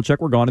that if Belichick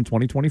were gone in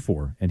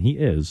 2024, and he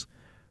is,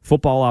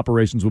 football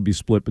operations would be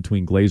split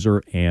between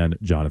Glazer and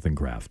Jonathan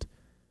Kraft.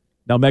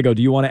 Now, Mego,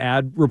 do you want to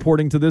add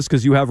reporting to this?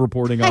 Because you have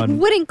reporting on... I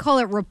wouldn't call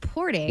it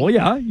reporting. Well,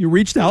 yeah, you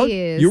reached out.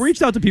 You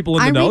reached out to people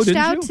in the know, didn't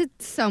you? I reached out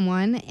to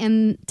someone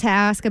and to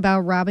ask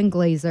about Robin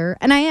Glazer,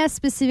 and I asked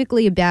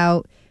specifically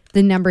about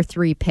the number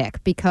 3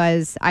 pick,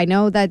 because I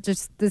know that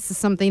this is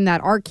something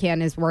that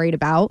Arcan is worried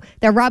about,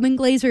 that Robin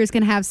Glazer is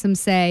going to have some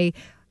say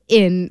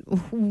in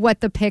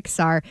what the picks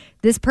are.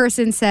 This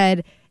person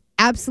said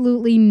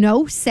absolutely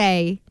no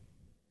say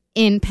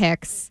in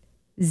picks,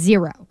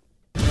 0.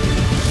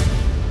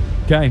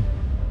 Okay.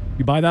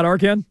 You buy that,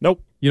 Arcan?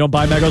 Nope. You don't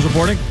buy Mego's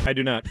reporting? I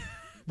do not.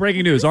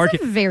 Breaking news.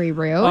 Arcan. Very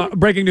rude.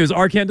 Breaking news.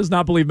 Arcan does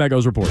not believe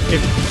Mego's reporting.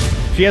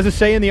 If she has a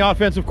say in the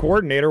offensive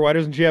coordinator, why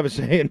doesn't she have a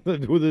say in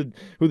who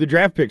the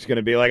draft pick's going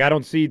to be? Like, I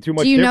don't see too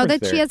much difference. Do you know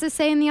that there. she has a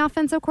say in the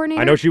offensive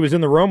coordinator? I know she was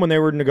in the room when they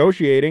were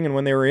negotiating and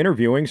when they were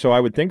interviewing, so I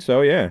would think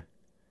so, yeah.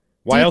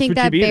 Why Do you else think would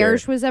that she be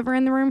Bears there? was ever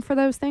in the room for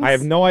those things? I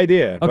have no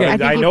idea. Okay.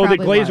 I know that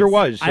Glazer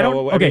was.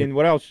 So, I mean,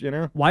 what else,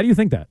 Why do you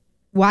think that?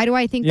 Why do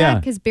I think that?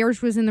 Because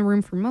Bears was in the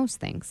room for most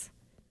things.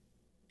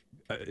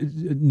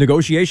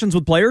 Negotiations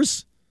with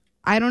players?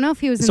 I don't know if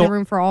he was in the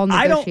room for all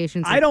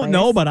negotiations. I don't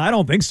know, but I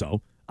don't think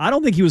so. I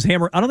don't think he was I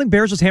don't think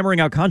Bears was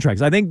hammering out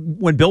contracts. I think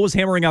when Bill was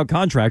hammering out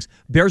contracts,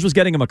 Bears was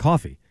getting him a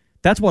coffee.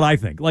 That's what I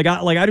think.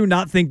 I do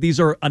not think these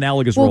are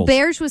analogous roles. Well,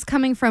 Bears was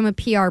coming from a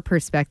PR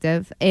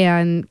perspective,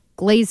 and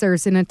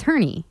Glazer's an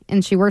attorney,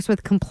 and she works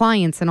with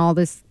compliance and all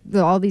these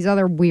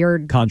other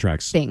weird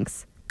contracts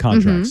things.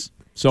 Contracts. Mm-hmm.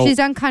 So she's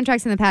done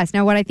contracts in the past.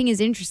 Now, what I think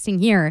is interesting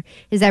here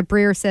is that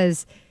Breer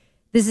says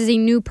this is a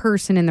new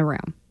person in the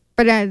room.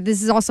 But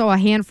this is also a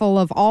handful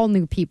of all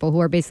new people who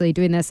are basically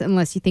doing this,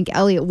 unless you think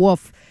Elliot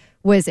Wolf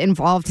was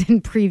involved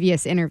in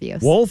previous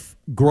interviews. Wolf,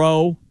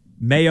 Groh,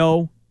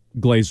 Mayo,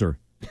 Glazer.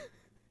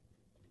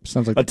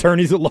 Sounds like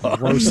attorneys at law.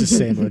 Roast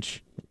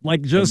sandwich.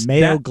 Like just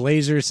Mayo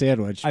Glazer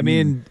sandwich. I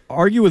mean,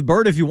 argue with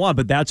Bert if you want,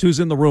 but that's who's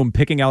in the room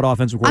picking out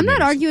offensive coordinators. I'm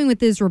not arguing with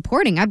his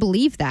reporting. I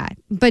believe that.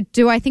 But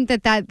do I think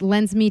that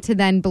lends me to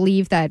then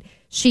believe that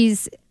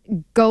she's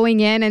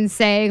going in and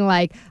saying,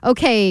 like,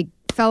 okay,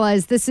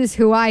 fellas, this is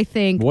who I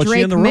think. What's Drake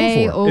she in the room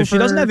May for? Over if she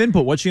doesn't have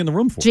input, what's she in the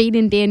room for?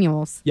 Jaden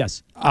Daniels.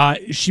 Yes.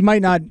 She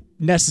might not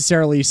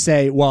necessarily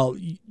say, well,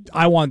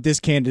 I want this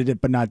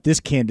candidate, but not this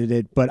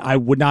candidate. But I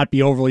would not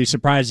be overly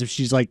surprised if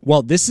she's like,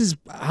 well, this is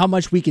how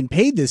much we can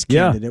pay this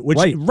candidate, which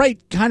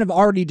kind of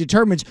already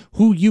determines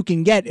who you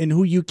can get and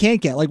who you can't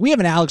get. Like, we have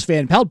an Alex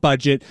Van Pelt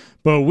budget,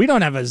 but we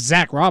don't have a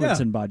Zach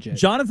Robinson budget.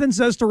 Jonathan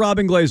says to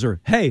Robin Glazer,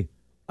 hey,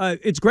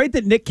 it's great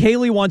that Nick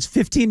Caley wants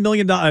 $15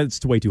 million.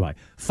 It's way too high.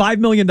 $5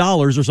 million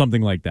or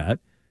something like that.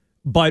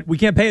 But we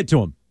can't pay it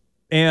to him.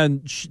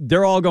 And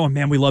they're all going,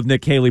 man, we love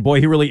Nick Caley. Boy,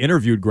 he really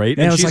interviewed great.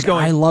 And she's like,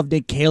 going, I love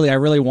Nick Caley. I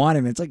really want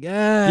him. It's like,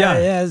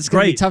 yeah, it's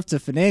going to be tough to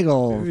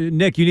finagle.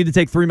 Nick, you need to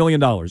take $3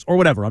 million or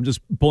whatever. I'm just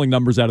pulling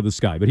numbers out of the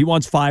sky. But he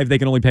wants 5. They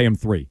can only pay him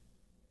 3.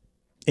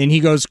 And he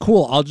goes,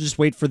 cool, I'll just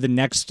wait for the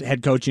next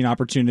head coaching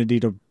opportunity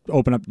to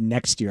open up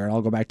next year and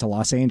I'll go back to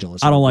Los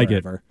Angeles. I don't like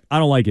wherever. it. I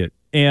don't like it.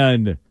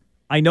 And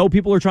I know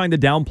people are trying to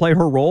downplay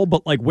her role,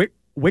 but like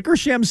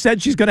Wickersham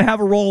said she's going to have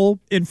a role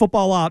in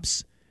football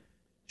ops.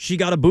 She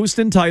got a boost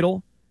in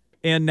title,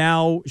 and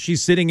now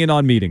she's sitting in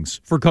on meetings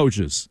for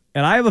coaches.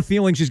 And I have a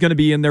feeling she's going to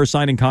be in there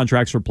signing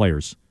contracts for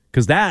players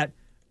because that's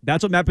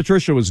what Matt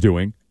Patricia was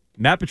doing.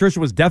 Matt Patricia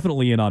was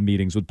definitely in on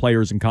meetings with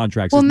players and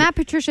contracts. Well, Matt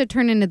Patricia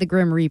turned into the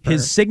Grim Reaper.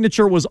 His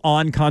signature was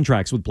on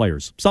contracts with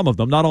players. Some of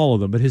them, not all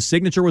of them, but his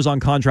signature was on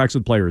contracts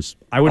with players.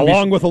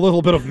 Along with a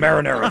little bit of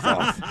marinara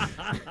sauce.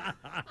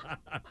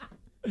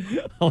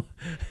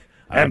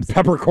 And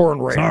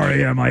peppercorn ranch.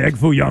 Sorry, my egg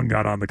foo young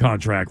got on the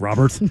contract,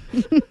 Robert.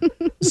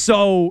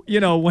 So,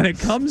 when it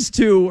comes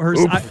to her,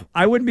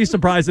 I wouldn't be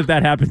surprised if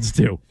that happens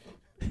too.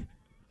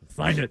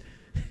 Signed it.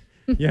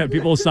 Yeah,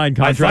 people sign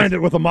contracts. I signed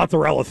it with a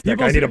mozzarella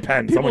stick. I need a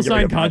pen. People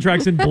sign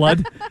contracts in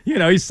blood.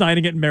 He's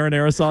signing it in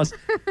marinara sauce.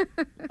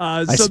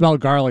 I smell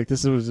garlic.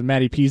 This was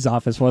Matty P's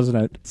office,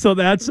 wasn't it? So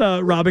that's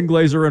Robin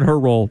Glazer in her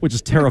role, which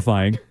is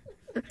terrifying.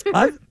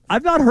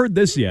 I've not heard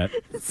this yet.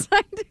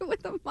 Signed it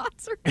with a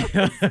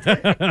mozzarella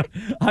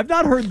stick. I've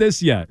not heard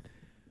this yet.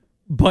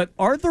 But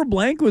Arthur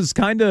Blank was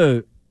kind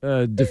of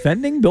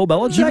defending Bill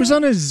Belichick. He was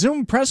on a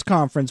Zoom press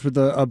conference with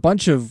a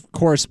bunch of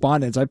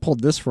correspondents. I pulled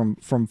this from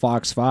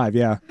Fox 5,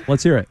 yeah.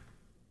 Let's hear it.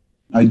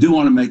 I do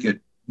want to make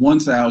it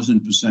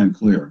 1,000%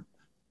 clear.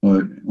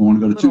 But I want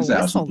to go to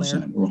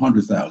 2,000% or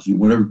 100,000,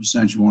 whatever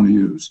percent you want to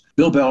use.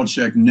 Bill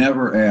Belichick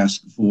never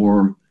asked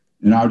for,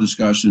 in our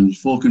discussions,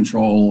 full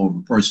control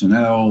over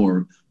personnel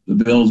or the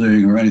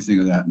building or anything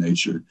of that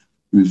nature.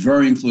 He was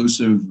very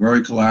inclusive,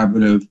 very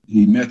collaborative.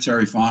 He met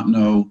Terry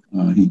Fontenot.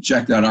 He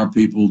checked out our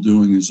people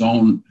doing his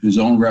own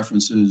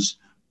references.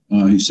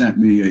 He sent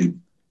me a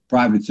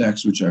private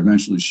text, which I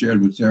eventually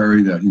shared with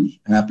Terry, that he was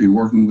happy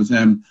working with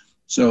him.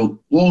 So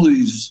all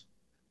these,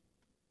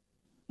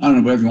 I don't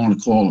know, whatever you want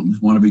to call them,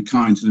 want to be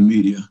kind to the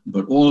media,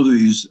 but all of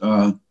these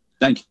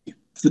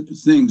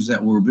things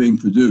that were being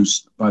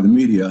produced by the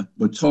media,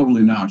 but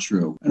totally not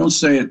true. I don't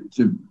say it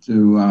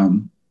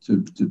to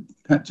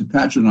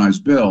patronize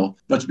Bill,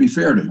 but to be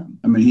fair to him.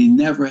 I mean, he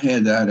never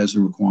had that as a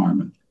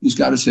requirement. He's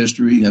got his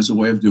history, he has a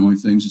way of doing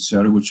things, et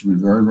cetera, which have been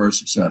very, very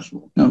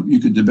successful. Now, you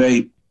could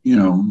debate,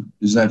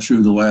 is that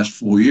true the last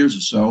 4 years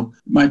or so?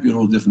 It might be a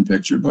little different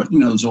picture, but,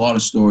 there's a lot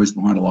of stories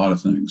behind a lot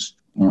of things.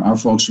 Our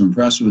folks were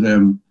impressed with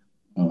him.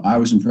 I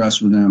was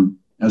impressed with him,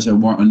 as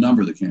were a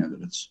number of the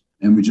candidates.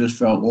 And we just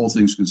felt, all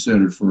things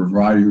considered, for a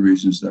variety of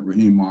reasons, that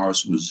Raheem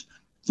Morris was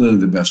clearly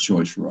the best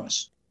choice for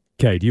us.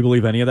 Okay, do you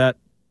believe any of that?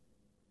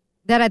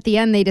 That at the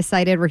end they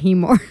decided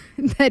Raheem Morris,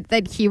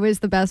 that he was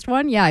the best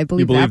one? Yeah, I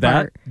believe, that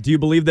part. Do you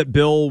believe that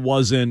Bill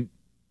wasn't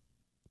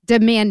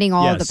demanding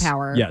all the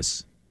power?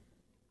 Yes.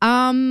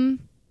 I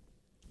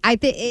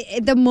think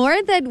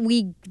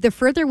the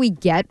further we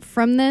get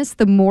from this,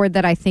 the more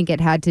that I think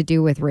it had to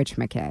do with Rich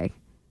McKay.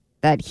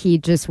 That he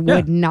just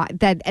would not,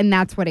 and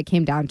that's what it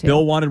came down to.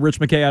 Bill wanted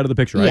Rich McKay out of the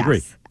picture. Yes. I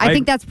agree. I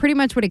think that's pretty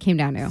much what it came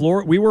down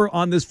to. We were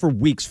on this for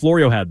weeks.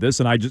 Florio had this,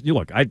 and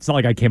it's not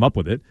like I came up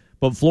with it,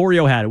 but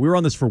Florio had it. We were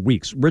on this for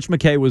weeks. Rich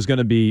McKay was going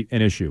to be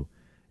an issue.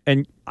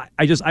 And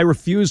I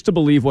refuse to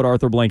believe what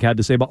Arthur Blank had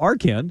to say about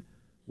Arcan.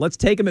 Let's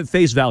take him at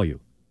face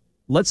value.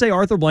 Let's say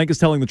Arthur Blank is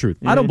telling the truth.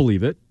 I don't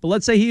believe it, but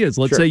let's say he is.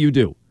 Let's say you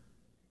do.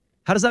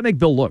 How does that make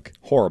Bill look?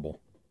 Horrible.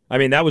 I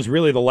mean, that was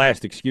really the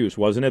last excuse,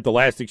 wasn't it? The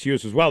last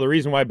excuse was, the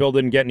reason why Bill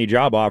didn't get any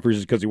job offers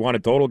is because he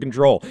wanted total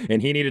control,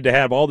 and he needed to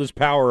have all this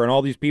power and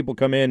all these people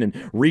come in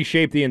and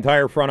reshape the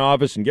entire front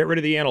office and get rid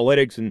of the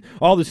analytics, and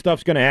all this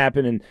stuff's going to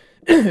happen. And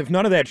if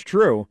none of that's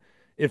true,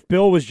 if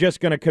Bill was just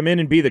going to come in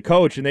and be the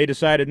coach and they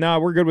decided,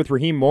 we're good with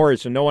Raheem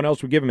Morris and no one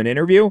else would give him an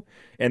interview,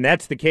 and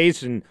that's the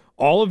case in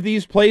all of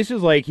these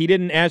places, like he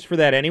didn't ask for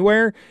that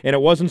anywhere, and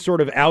it wasn't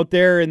sort of out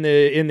there in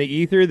the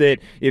ether that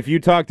if you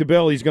talk to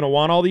Bill, he's going to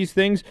want all these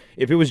things.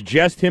 If it was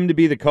just him to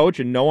be the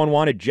coach and no one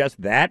wanted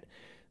just that,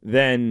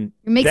 then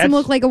it makes him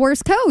look like a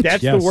worse coach.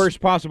 That's the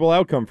worst possible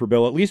outcome for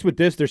Bill. At least with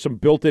this, there's some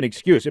built-in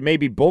excuse. It may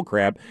be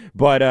bullcrap,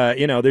 but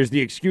there's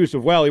the excuse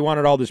of, he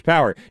wanted all this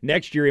power.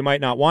 Next year, he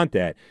might not want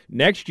that.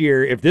 Next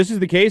year, if this is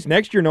the case,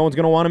 next year no one's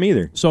going to want him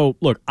either. So,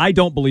 look, I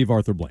don't believe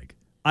Arthur Blank.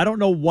 I don't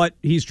know what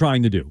he's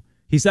trying to do.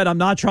 He said, I'm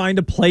not trying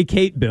to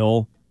placate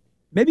Bill.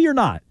 Maybe you're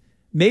not.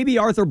 Maybe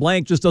Arthur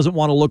Blank just doesn't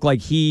want to look like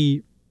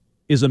he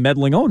is a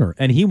meddling owner,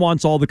 and he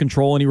wants all the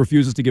control, and he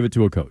refuses to give it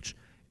to a coach.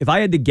 If I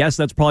had to guess,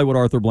 that's probably what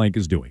Arthur Blank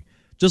is doing.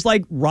 Just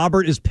like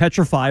Robert is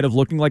petrified of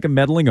looking like a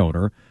meddling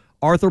owner,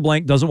 Arthur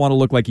Blank doesn't want to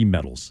look like he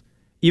meddles,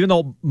 even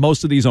though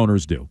most of these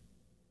owners do.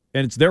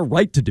 And it's their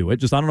right to do it.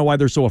 Just I don't know why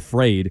they're so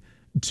afraid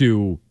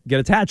to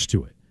get attached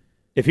to it.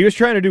 If he was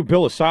trying to do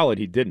Bill a solid,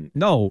 he didn't.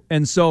 No.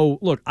 And so,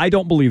 look, I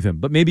don't believe him,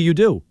 but maybe you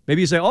do. Maybe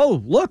you say,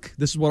 look,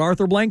 this is what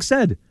Arthur Blank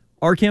said.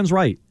 Arcan's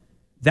right.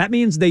 That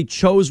means they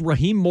chose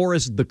Raheem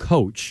Morris, the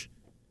coach,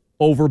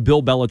 over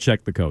Bill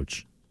Belichick, the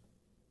coach.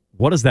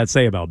 What does that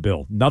say about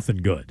Bill? Nothing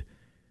good.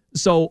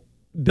 So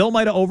Bill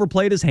might have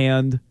overplayed his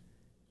hand.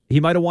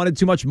 He might have wanted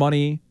too much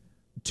money,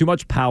 too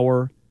much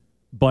power.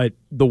 But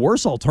the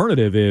worst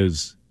alternative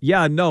is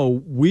yeah,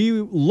 no, we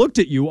looked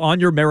at you on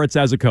your merits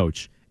as a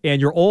coach, and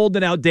you're old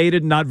and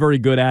outdated and not very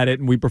good at it,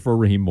 and we prefer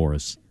Raheem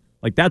Morris.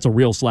 Like, that's a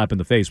real slap in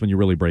the face when you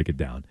really break it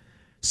down.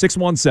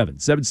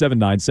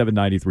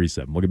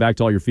 617-779-7937. We'll get back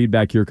to all your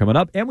feedback here coming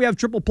up, and we have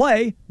Triple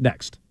Play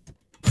next.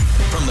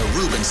 From the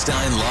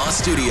Rubenstein Law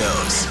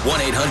Studios,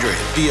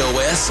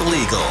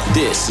 1-800-BOS-LEGAL.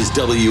 This is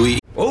WE.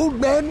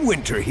 Old Man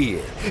Winter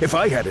here. If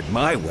I had it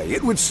my way,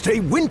 it would stay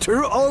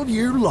winter all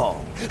year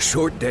long.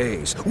 Short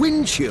days,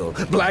 wind chill,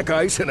 black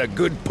ice, and a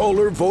good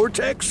polar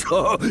vortex.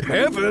 Oh,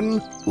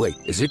 heaven. Wait,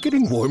 is it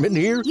getting warm in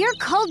here? Your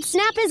cold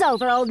snap is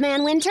over, Old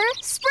Man Winter.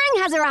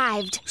 Spring has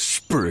arrived.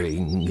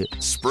 Spring.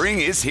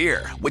 Spring is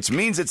here, which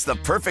means it's the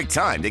perfect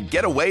time to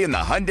get away in the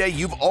Hyundai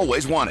you've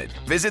always wanted.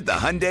 Visit the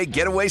Hyundai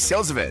Getaway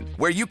Sales Event,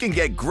 where you can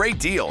get great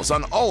deals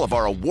on all of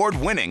our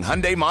award-winning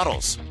Hyundai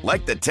models,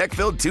 like the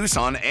tech-filled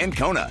Tucson and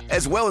Kona,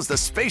 as well as the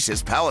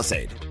spacious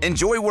Palisade.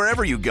 Enjoy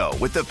wherever you go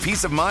with the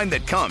peace of mind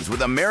that comes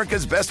with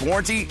America's best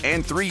warranty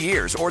and 3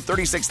 years or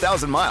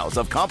 36,000 miles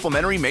of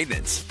complimentary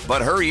maintenance.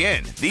 But hurry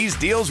in, these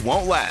deals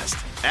won't last.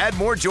 Add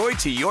more joy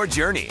to your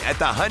journey at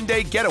the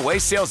Hyundai Getaway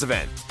Sales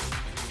Event.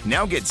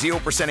 Now get 0%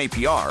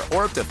 APR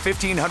or up to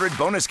 $1,500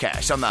 bonus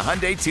cash on the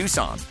Hyundai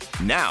Tucson.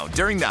 Now,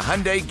 during the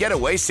Hyundai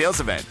Getaway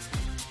Sales Event.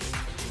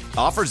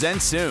 Offers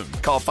end soon.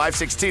 Call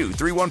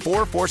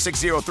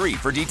 562-314-4603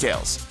 for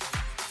details.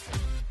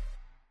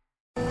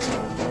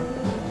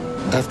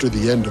 After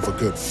the end of a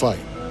good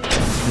fight,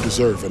 you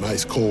deserve an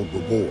ice-cold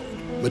reward.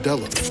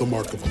 Modelo is the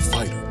mark of a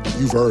fighter.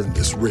 You've earned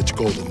this rich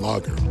golden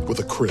lager with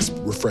a crisp,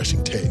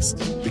 refreshing taste.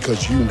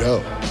 Because you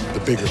know,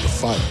 the bigger the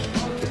fight,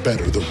 the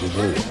better the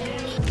reward.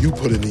 You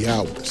put in the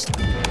hours,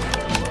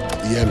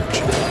 the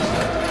energy,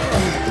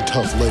 the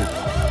tough labor.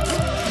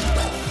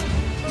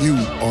 You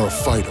are a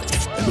fighter,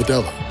 and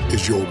Modelo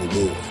is your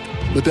reward.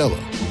 Modelo,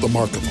 the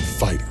mark of a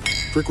fighter.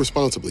 Drink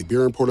responsibly.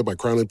 Beer imported by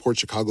Crown Imports,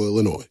 Chicago,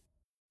 Illinois.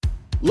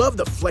 Love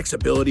the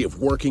flexibility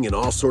of working in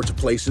all sorts of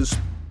places?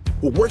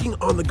 Well, working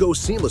on the go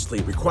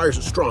seamlessly requires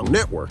a strong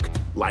network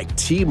like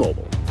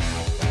T-Mobile.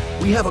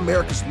 We have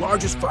America's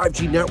largest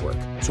 5G network,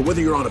 so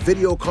whether you're on a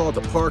video call at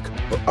the park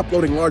or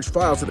uploading large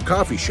files at the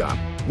coffee shop,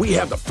 we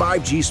have the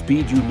 5G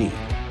speed you need.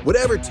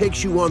 Whatever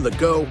takes you on the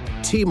go,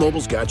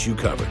 T-Mobile's got you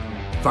covered.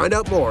 Find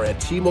out more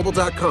at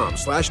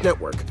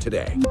T-Mobile.com/network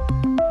today.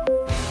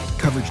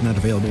 Coverage not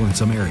available in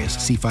some areas.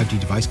 See 5G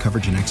device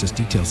coverage and access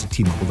details at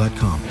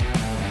T-Mobile.com.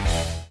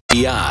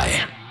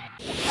 EI.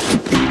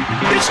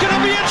 It's going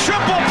to be a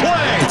triple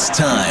play. It's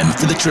time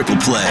for the Triple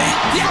Play.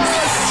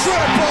 Yes!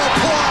 Triple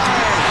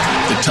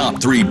play. The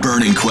top 3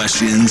 burning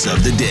questions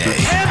of the day.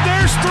 And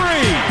there's 3.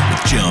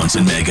 With Jones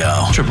and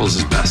Mego. Triples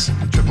is best.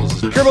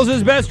 Triples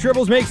is best.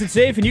 Triples makes it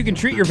safe, and you can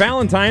treat your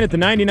Valentine at the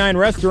 99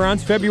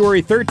 restaurants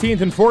February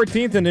 13th and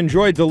 14th and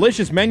enjoy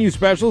delicious menu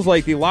specials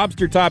like the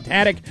lobster-topped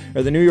haddock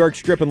or the New York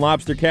strip and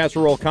lobster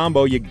casserole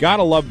combo. You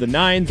gotta love the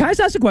 9s. Can I just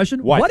ask a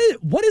question? What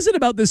is it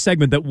about this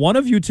segment that one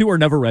of you two are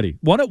never ready?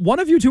 One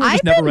of you two are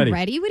just never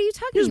ready. What are you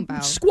talking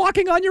about?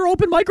 Squawking on your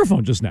open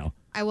microphone just now.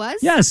 I was?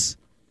 Yes.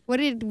 What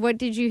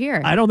did you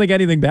hear? I don't think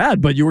anything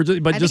bad, but you were just.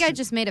 I think I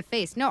just made a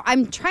face. No,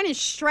 I'm trying to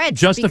stretch.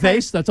 Just a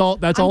face? That's all.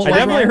 That's all. I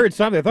definitely heard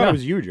something. I thought it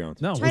was you,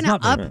 Jones. No, I'm trying to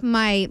up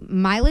my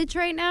mileage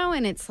right now,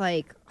 and it's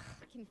like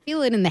I can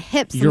feel it in the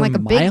hips. Your I'm like a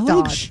big dog.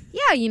 mileage?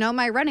 Yeah,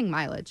 my running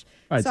mileage.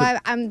 Right, so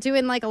I'm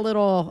doing like a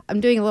little.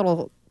 I'm doing a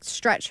little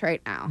stretch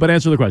right now. But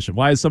answer the question: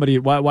 Why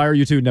are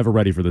you two never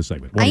ready for this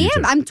segment? I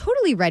am. I'm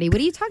totally ready. What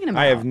are you talking about?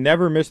 I have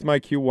never missed my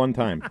cue one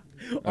time.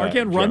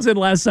 Arkan runs in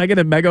last second,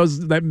 and Mego's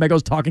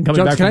talking coming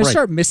Jones, back. Can from I break.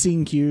 start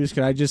missing cues?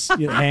 Can I just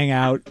hang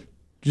out?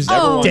 Just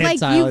like dead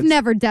silence? you've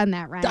never done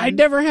that, right? I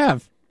never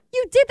have.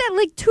 You did that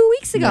like 2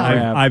 weeks ago.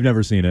 I've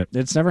never seen it.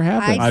 It's never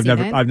happened.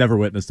 I've never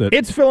witnessed it.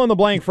 It's fill in the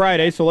blank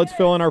Friday, so let's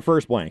fill in our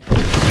first blank.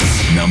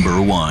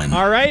 Number 1.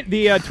 All right,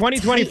 the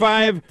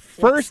 2025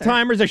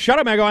 first-timers, shut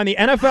up, Mego, on the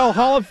NFL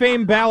Hall of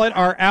Fame ballot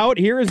are out.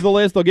 Here is the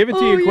list. I'll give it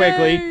to you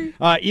quickly.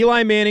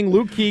 Eli Manning,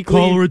 Luke Kuechly.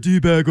 Call her a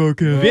D-bag,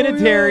 Arkan.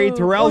 Vinatieri,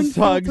 Terrell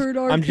Suggs.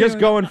 I'm just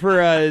going for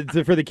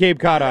the Cape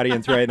Cod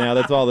audience right now.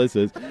 That's all this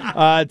is.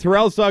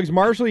 Terrell Suggs,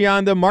 Marshall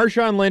Yonda,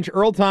 Marshawn Lynch,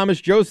 Earl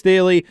Thomas, Joe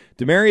Staley,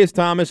 Demaryius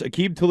Thomas,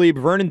 Aqib Talib,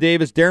 Vernon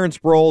Davis, Darren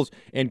Sproles,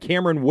 and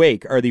Cameron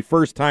Wake are the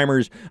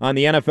first-timers on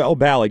the NFL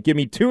ballot. Give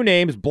me 2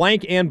 names,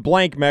 blank and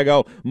blank,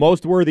 Mego,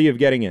 most worthy of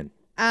getting in.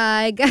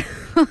 I'm going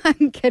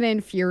to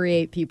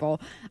infuriate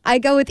people. I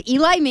go with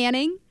Eli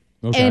Manning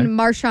and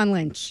Marshawn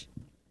Lynch.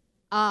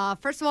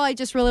 First of all, I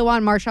just really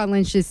want Marshawn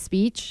Lynch's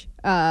speech.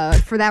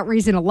 For that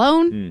reason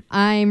alone,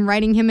 I'm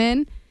writing him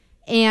in.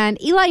 And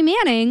Eli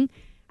Manning,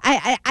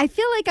 I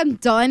feel like I'm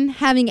done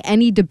having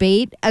any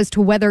debate as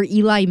to whether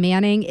Eli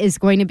Manning is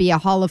going to be a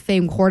Hall of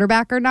Fame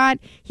quarterback or not.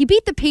 He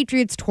beat the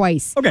Patriots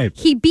twice. Okay.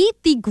 He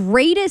beat the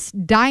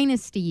greatest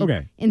dynasty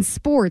in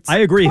sports I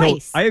agree.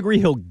 twice. I agree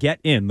he'll get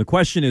in. The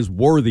question is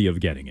worthy of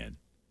getting in.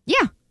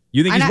 Yeah.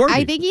 You think he's worthy?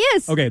 I think he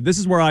is. Okay, this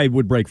is where I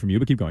would break from you,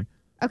 but keep going.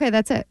 Okay,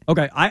 that's it.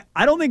 Okay,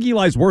 I don't think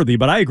Eli's worthy,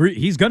 but I agree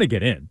he's going to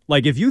get in.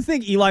 Like, if you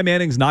think Eli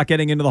Manning's not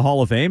getting into the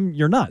Hall of Fame,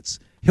 you're nuts.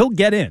 He'll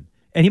get in,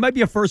 and he might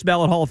be a first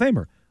ballot Hall of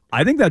Famer.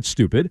 I think that's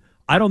stupid.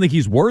 I don't think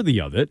he's worthy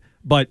of it,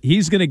 but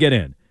he's going to get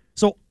in.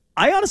 So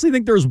I honestly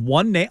think there's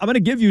one name. I'm going to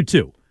give you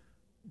two,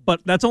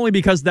 but that's only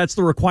because that's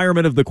the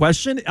requirement of the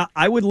question.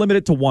 I would limit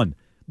it to one.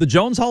 The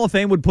Jones Hall of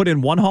Fame would put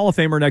in one Hall of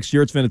Famer next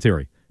year. It's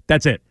Vinatieri.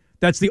 That's it.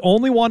 That's the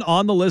only one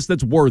on the list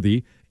that's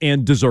worthy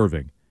and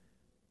deserving.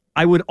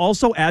 I would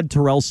also add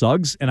Terrell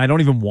Suggs, and I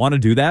don't even want to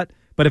do that,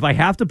 but if I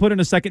have to put in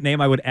a second name,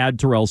 I would add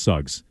Terrell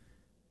Suggs.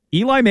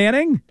 Eli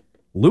Manning,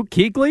 Luke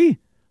Kuechly,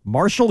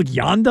 Marshall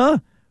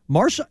Yanda.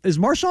 Is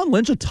Marshawn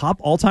Lynch a top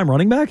all-time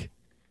running back?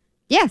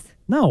 Yes.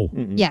 No.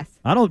 Yes.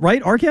 I don't,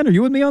 right? Arkan, are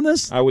you with me on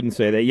this? I wouldn't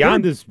say that.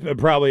 Yanda's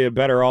probably a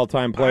better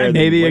all-time player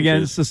maybe than Lynch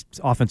against this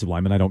offensive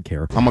lineman. I don't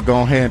care. I'm going to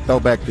go ahead and throw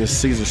back this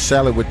Caesar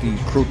salad with these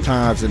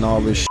croutons and all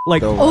this shit.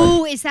 Like,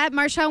 is that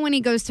Marshawn when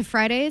he goes to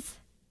Fridays?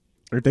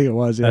 I think it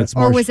was, yeah.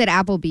 Or was it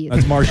Applebee's?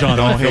 That's Marshawn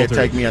Go ahead, Unfiltered.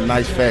 take me a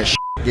nice fat shit,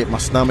 get my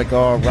stomach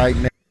all right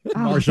now.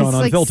 Marshawn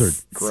Like Unfiltered.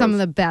 some of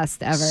the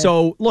best ever.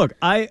 So, look,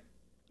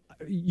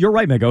 you're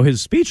right, Mego.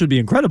 His speech would be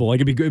incredible.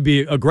 Like, it'd be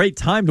a great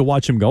time to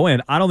watch him go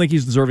in. I don't think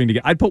he's deserving to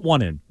get. I'd put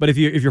one in, but if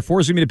you're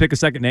forcing me to pick a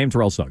second name,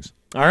 Terrell Suggs.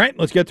 All right,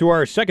 let's get to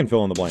our second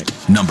fill in the blank.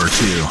 Number 2.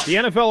 The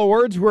NFL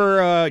awards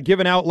were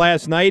given out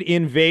last night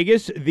in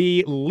Vegas.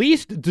 The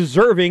least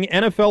deserving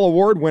NFL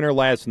award winner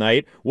last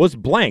night was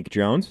blank,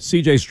 Jones.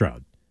 C.J.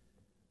 Stroud.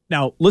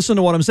 Now, listen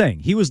to what I'm saying.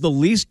 He was the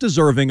least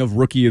deserving of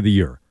Rookie of the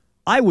Year.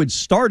 I would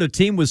start a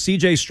team with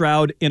C.J.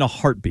 Stroud in a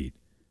heartbeat,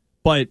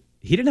 but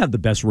he didn't have the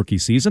best rookie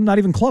season, not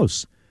even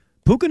close.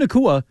 Puka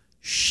Nacua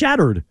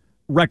shattered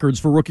records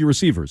for rookie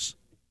receivers.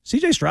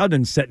 C.J. Stroud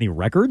didn't set any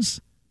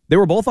records. They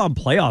were both on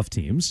playoff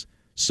teams.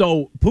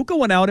 So Puka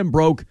went out and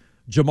broke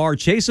Jamar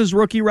Chase's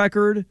rookie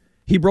record.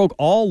 He broke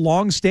all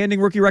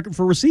long-standing rookie record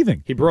for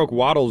receiving. He broke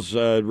Waddle's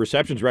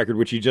receptions record,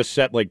 which he just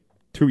set like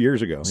 2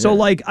 years ago.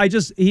 So,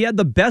 he had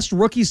the best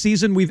rookie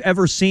season we've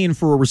ever seen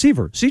for a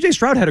receiver. C.J.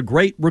 Stroud had a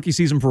great rookie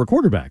season for a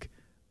quarterback,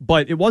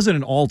 but it wasn't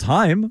an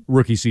all-time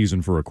rookie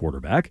season for a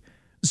quarterback.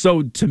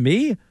 So, to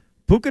me,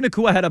 Puka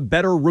Nacua had a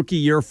better rookie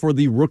year for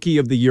the Rookie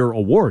of the Year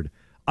award.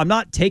 I'm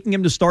not taking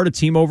him to start a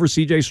team over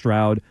C.J.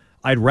 Stroud.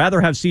 I'd rather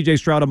have C.J.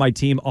 Stroud on my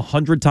team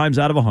 100 times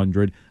out of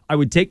 100. I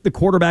would take the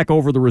quarterback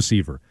over the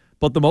receiver.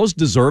 But the most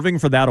deserving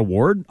for that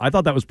award, I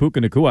thought that was Puka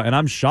Nacua, and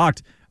I'm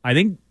shocked. I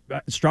think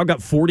Stroud got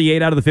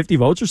 48 out of the 50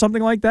 votes or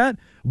something like that.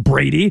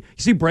 Brady. You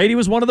see, Brady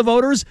was one of the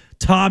voters.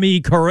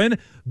 Tommy Curran,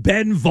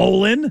 Ben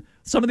Volin,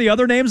 some of the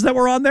other names that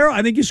were on there.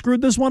 I think you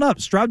screwed this one up.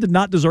 Stroud did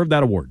not deserve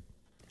that award.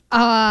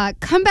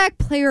 Comeback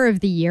Player of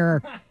the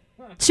Year,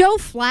 Joe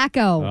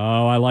Flacco.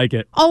 Oh, I like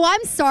it. Oh,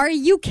 I'm sorry.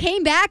 You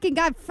came back and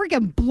got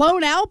freaking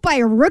blown out by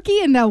a rookie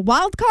in the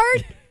wild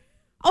card?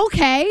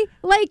 Okay.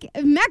 Like,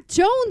 Mac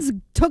Jones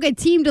took a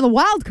team to the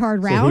wild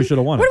card round. So who should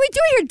have won What it? are we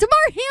doing here?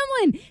 Damar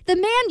Hamlin. The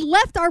man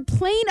left our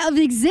plane of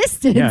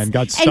existence. Yeah, and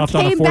got stuffed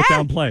on a fourth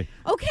down play.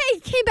 Okay, he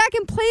came back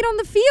and played on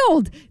the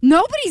field.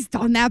 Nobody's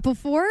done that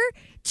before.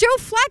 Joe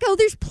Flacco,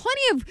 there's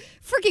plenty of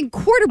freaking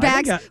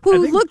quarterbacks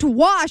who looked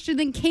washed and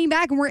then came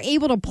back and were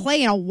able to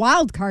play in a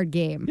wild card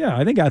game. Yeah,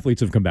 I think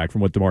athletes have come back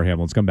from what Damar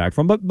Hamlin's come back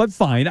from, but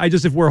fine.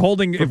 If we're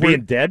holding, if we're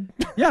dead,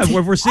 yeah,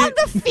 if we're seeing on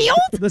the field,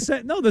 the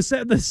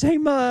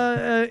same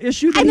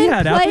issue that he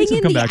had. Athletes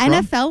have come back and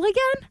then playing in the NFL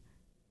again.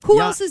 Who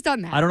else has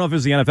done that? I don't know if it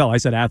was the NFL. I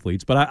said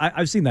athletes, but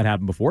I've seen that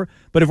happen before.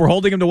 But if we're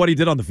holding him to what he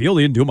did on the field,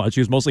 he didn't do much.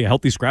 He was mostly a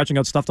healthy scratch and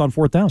got stuffed on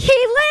fourth down. He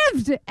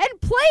lived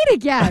and played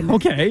again.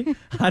 Okay, he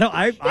had a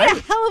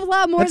hell of a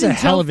lot more That's than a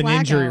hell Joe of an Flacco.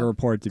 injury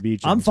report to beat.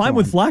 I'm fine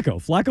with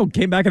Flacco. Flacco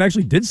came back and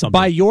actually did something.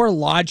 By your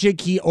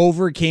logic, he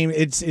overcame.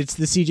 It's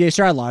the C.J.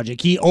 Stroud logic.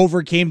 He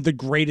overcame the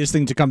greatest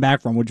thing to come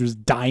back from, which was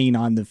dying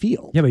on the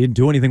field. Yeah, but he didn't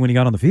do anything when he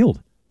got on the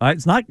field.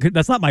 That's not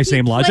my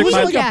same logic. He was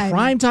like a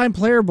primetime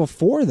player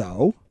before,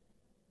 though.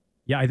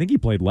 Yeah, I think he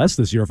played less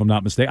this year, if I'm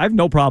not mistaken. I have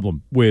no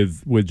problem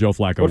with Joe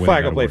Flacco. What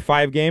Flacco play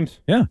 5 games?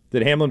 Yeah.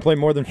 Did Hamlin play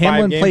more than 5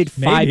 Hamlin games? played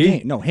 5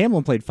 games. No,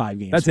 Hamlin played 5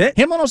 games. That's it?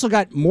 Hamlin also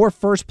got more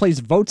first place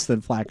votes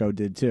than Flacco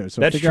did, too.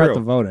 So That's figure true. out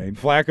the voting.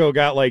 Flacco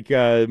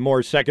got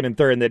more second and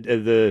third, and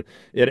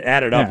it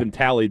added up and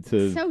tallied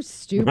to. So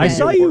stupid. I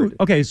saw you.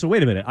 Okay, so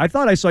wait a minute. I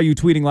thought I saw you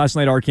tweeting last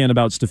night, Arkan,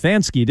 about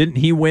Stefanski. Didn't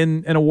he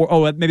win an award?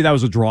 Oh, maybe that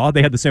was a draw.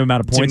 They had the same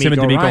amount of points. Him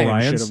and D'Amico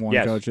Ryans should have won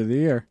Coach of the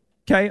Year.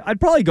 Okay, I'd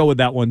probably go with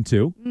that one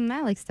too.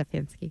 I like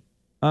Stefanski.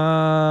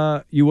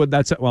 You would.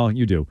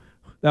 You do.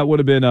 That would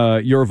have been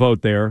your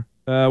vote there.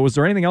 Was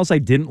there anything else I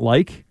didn't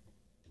like?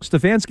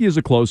 Stefanski is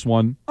a close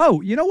one.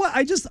 Oh, you know what?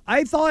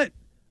 I thought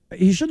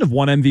he shouldn't have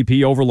won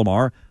MVP over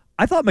Lamar.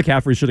 I thought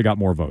McCaffrey should have got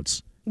more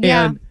votes.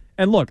 Yeah.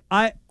 And look,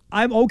 I'm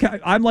okay.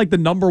 I'm like the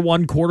number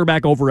one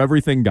quarterback over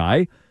everything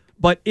guy,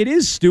 but it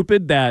is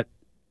stupid that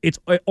it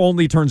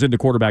only turns into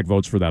quarterback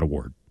votes for that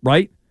award,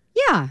 right?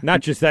 Yeah.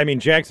 Not just that. I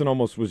mean, Jackson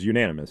almost was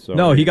unanimous. So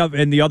no, he got,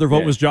 and the other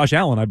vote was Josh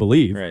Allen, I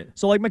believe. Right.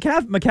 So like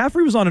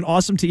McCaffrey was on an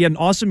awesome team, an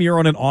awesome year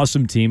on an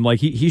awesome team. Like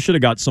he should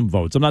have got some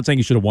votes. I'm not saying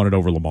he should have won it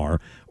over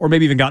Lamar, or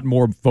maybe even gotten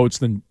more votes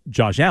than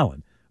Josh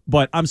Allen.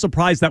 But I'm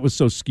surprised that was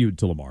so skewed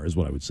to Lamar, is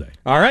what I would say.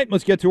 All right,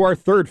 let's get to our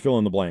third fill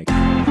in the blank.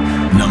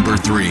 Number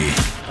 3.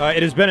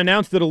 It has been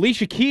announced that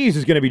Alicia Keys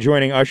is going to be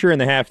joining Usher in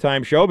the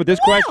halftime show, but this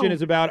question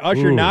is about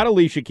Usher, not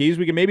Alicia Keys.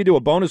 We can maybe do a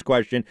bonus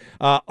question.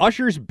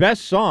 Usher's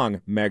best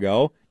song,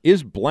 Mego,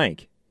 is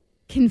blank.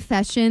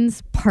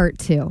 Confessions Part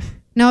 2.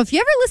 Now, if you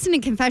ever listen to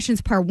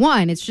Confessions Part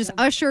 1, it's just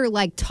Usher,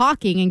 like,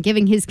 talking and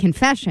giving his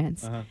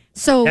confessions.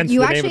 So Hence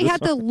you the name actually of the have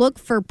to song. look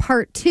for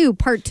Part 2.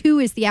 Part 2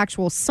 is the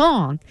actual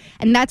song,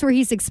 and that's where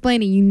he's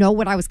explaining, you know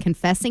what I was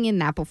confessing in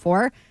that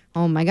before?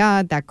 Oh, my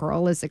God, that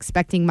girl is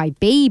expecting my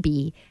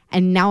baby,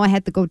 and now I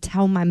had to go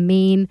tell my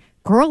main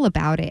girl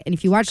about it. And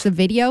if you watch the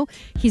video,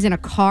 he's in a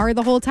car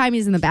the whole time.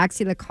 He's in the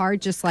backseat of the car,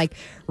 just like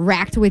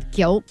racked with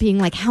guilt, being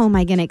like, how am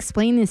I going to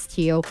explain this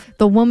to you?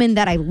 The woman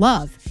that I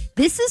love.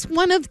 This is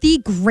one of the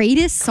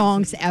greatest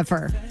songs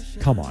ever.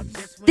 Come on.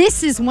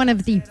 This is one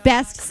of the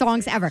best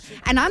songs ever.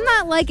 And I'm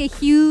not like a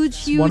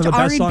huge one of the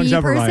best songs R&B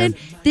ever, person. Ryan.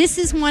 This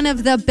is one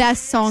of the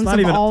best songs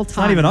of all time. It's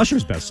not even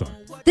Usher's best song.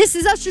 This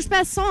is Usher's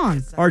best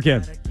song.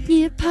 Arkin.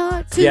 Be a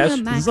part two Yes.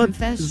 of my This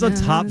confession. is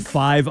a top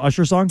 5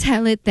 Usher song.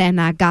 Tell it, then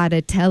I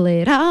gotta tell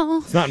it all.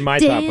 It's not in my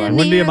top 5. It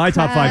wouldn't be in my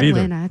top 5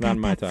 either. Not in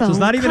my top So 5. it's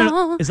not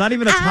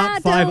even a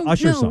top 5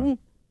 Usher song.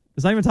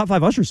 It's not even a top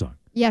 5 Usher song.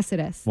 Yes, it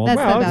is. Well, That's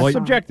the best song.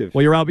 subjective.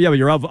 Well, you're out. Yeah, but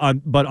you're out.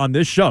 But on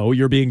this show,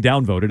 you're being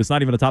downvoted. It's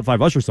not even a top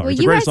 5 Usher song. Well, It's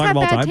the you greatest guys song have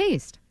of all bad time.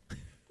 taste.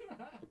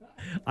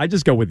 I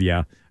just go with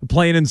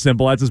plain and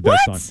simple. That's his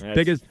best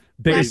song.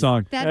 Biggest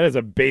song. That is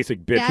a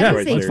basic bitch That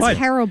choice. is a there.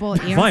 terrible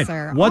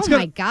answer. What's oh gonna,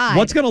 my God.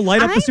 What's going to light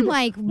up the I'm Super?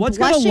 like What's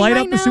going to blushing light right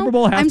up the now. Super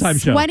Bowl halftime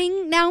show? I'm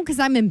sweating now because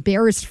I'm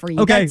embarrassed for you.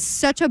 Okay. That's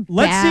such a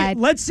Let's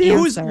bad see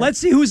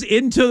answer. who's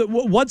into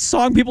what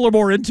song people are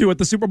more into at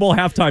the Super Bowl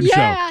halftime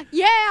show.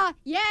 Yeah.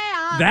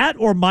 That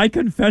or My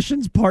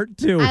Confessions Part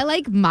 2. I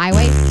like My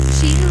Way.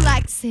 She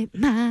likes it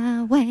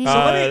my way.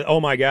 Oh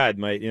my God,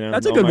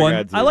 That's a good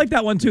one. I like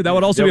that one too. That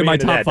would also be in my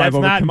top 5 That's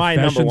over not my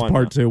number Confessions one.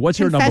 Part 2. What's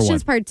your number 1?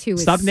 Confessions Part 2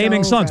 is Stop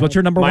naming so songs. good. What's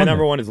your number My 1?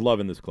 number 1 is Love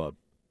in This Club.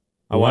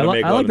 I Oh, want to I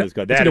make like Love in that. This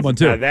Club. That's a good one,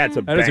 too. That's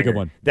a That is a good banger.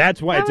 one.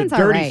 That's why That it's a one's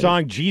dirty all right.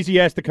 song. Jeezy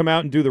has to come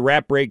out and do the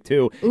rap break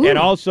too, Ooh. and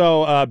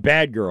also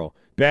Bad Girl.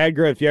 Bad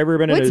Girl. If you ever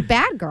been in What's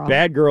Bad Girl?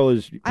 Bad Girl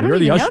is. I don't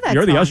even know that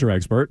You're the song. Usher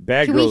expert.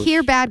 Bad Can Girl. we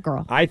hear Bad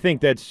Girl? I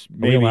think that's Are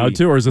maybe we allowed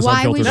to, or is this Why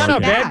unfiltered? was she No,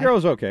 bad? Bad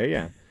Girl's okay.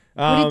 Yeah.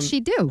 What did she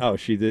do? Oh,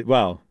 she did.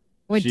 Well,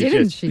 What she's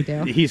didn't just- she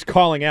do? He's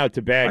calling out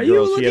to Bad Are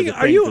Girl. you She has looking? a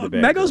Are thing you? for the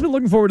Bad Mego's Girl. been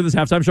looking forward to this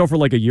halftime show for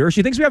like a year.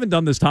 She thinks we haven't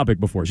done this topic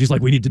before. She's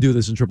like, we need to do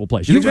this in Triple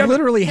Play. She You thinks we haven't-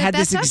 literally had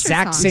That's this Usher's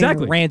exact song. same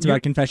Exactly. rant You-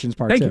 about Confessions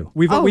Part Thank 2. you.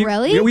 We've Oh,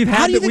 really? We've How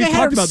had do you that- think we've I had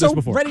talked her about so this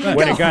before. ready to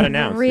When go? it got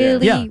announced.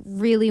 Really, yeah.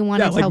 really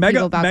want Yeah, to like tell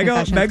people about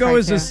Confessions Mego Part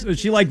is 2. just,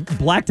 she like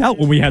blacked out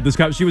when we had this.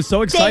 She was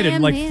so excited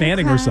and like Damn,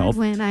 fanning cried herself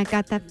when I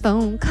got that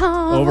phone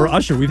call over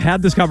Usher. We've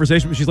had this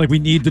conversation, but she's like, we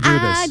need to do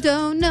I this.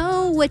 don't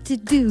know what to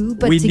do,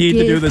 but We to need to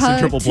give do this in part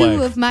Triple 2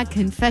 Play. of my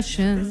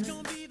confessions.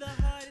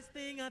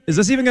 Is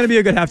this even going to be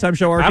a good halftime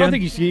show, Arkin? I don't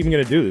think he's even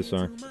going to do this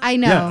song. I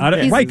know.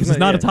 Yeah, right, because it's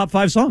not a top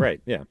 5 song.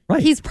 Right. Yeah.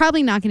 Right. He's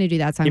probably not going to do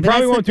that song. He but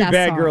probably that's won't the do best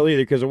Bad song. Girl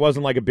either because it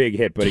wasn't like a big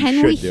hit, but he Can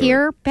should we do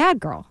hear Bad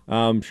Girl?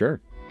 it.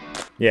 Sure.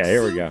 Yeah,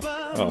 here we go.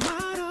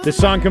 Oh. This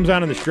song comes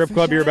on in the strip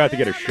club, you're about to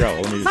get a show.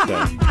 Let me just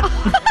say.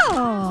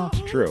 Oh,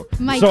 It's true.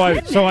 My so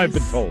goodness. I've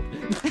been told.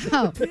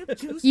 oh.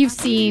 You've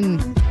seen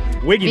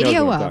Wiggy knows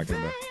video what I'm of.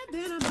 talking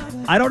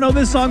about. I don't know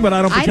this song, but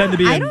I don't pretend to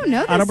be. I don't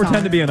know I don't this pretend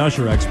song. to be an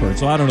Usher expert,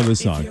 so I don't know this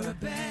song.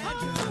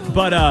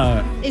 But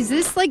Is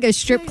this like a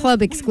strip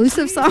club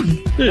exclusive song?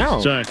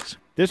 No.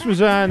 This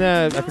was on,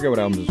 I forget what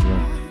album this was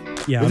on.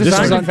 yeah, Was this this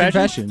was on on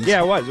Confessions.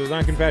 Yeah, it was. It was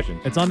on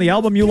Confessions. it's on the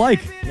album you like.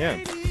 Yeah.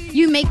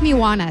 You Make Me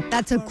Wanna.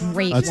 That's a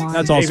great one.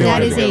 That's also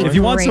that a is good one. a If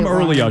you want some great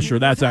early one. Usher,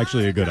 that's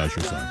actually a good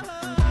Usher song.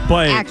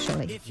 But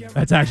Actually.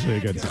 that's actually a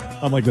good song,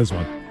 unlike this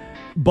one.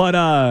 But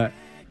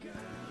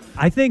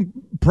I think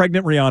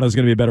Pregnant Rihanna is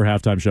going to be a better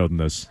halftime show than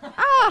this.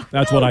 Oh,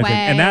 That's no what I think. way.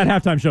 And that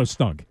halftime show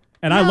stunk.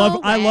 And I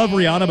love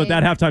Rihanna, but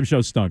that halftime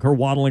show stunk. Her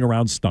waddling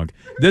around stunk.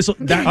 Usher's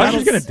going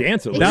to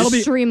dance at least. That'll be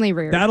extremely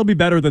rude. That'll be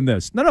better than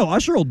this. No,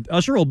 Usher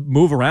will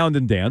move around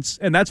and dance,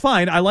 and that's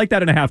fine. I like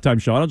that in a halftime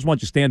show. I don't just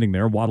want you standing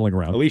there waddling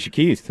around. Alicia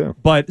Keys, too.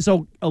 But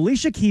so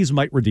Alicia Keys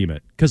might redeem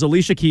it because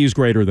Alicia Keys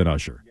greater than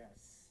Usher.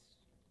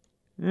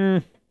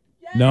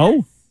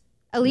 No?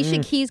 Alicia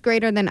Keys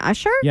greater than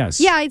Usher? Yes.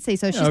 Yeah, I'd say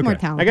so. She's more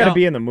talented. I got to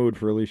be in the mood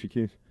for Alicia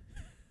Keys.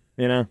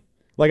 You know?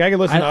 Like, I can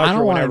listen to I Usher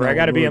don't wanna whenever. know I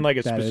got to what be in, mood like,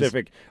 a that is.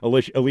 specific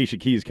Alicia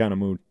Keys kind of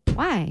mood.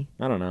 Why?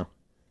 I don't know.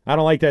 I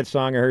don't like that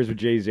song of hers with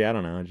Jay-Z. I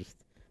don't know.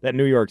 That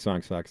New York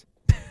song sucks.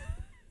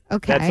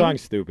 Okay. That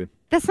song's stupid.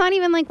 That's not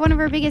even like one of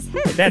her biggest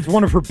hits. That's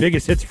one of her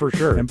biggest hits for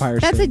sure. Empire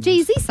That's a State.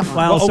 Jay-Z song.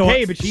 Well, so-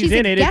 okay, but she's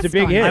in it. It's a guest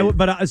big on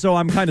hit. it. So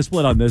I'm kind of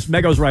split on this.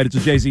 Mego's right. It's a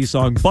Jay-Z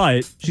song,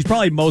 but she's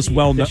probably most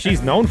well known.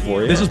 She's known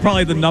for it. This is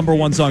probably the number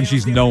one song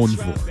she's known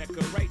for.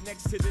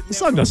 The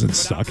song doesn't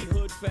suck.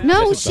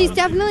 No, she's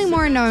definitely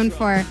more known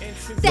for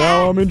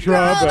Now I'm in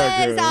Girl trouble.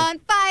 is on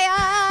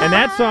fire. And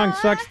that song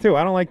sucks, too.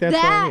 I don't like that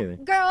song either.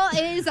 Girl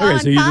is Okay, on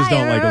so you just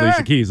don't like fire.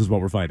 Alicia Keys is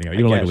what we're finding out.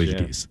 You don't like guess, Alicia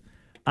yeah. Keys.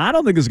 I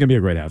don't think this is going to be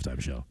a great halftime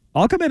show.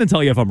 I'll come in and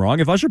tell you if I'm wrong.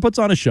 If Usher puts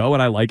on a show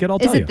and I like it, I'll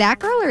Is tell it you. that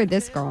girl or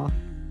this girl?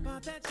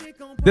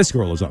 This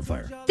girl is on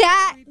fire.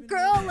 That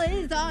girl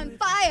is on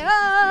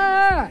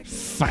fire.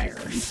 Fire.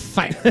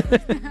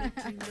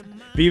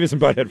 Beavis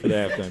and Butthead for the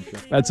halftime show.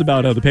 That's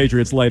about the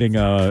Patriots lighting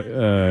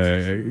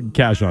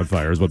cash on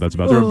fire is what that's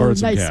about. They're burning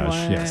some nice cash.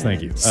 one. Yes,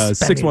 thank you.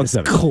 Spending is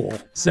cool.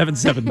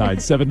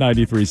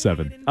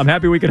 617-779-7937. I'm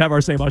happy we could have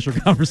our same Usher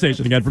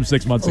conversation again from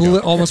 6 months ago.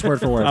 Almost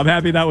word for word. I'm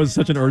happy that was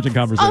such an urgent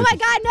conversation. Oh my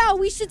God, no!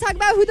 We should talk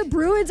about who the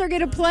Bruins are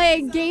going to play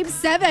in Game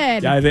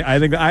 7. Yeah, I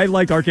think I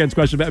liked Arcan's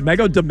question.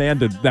 Mego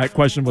demanded that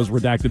question was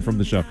redacted from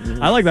the show.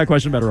 I like that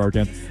question better,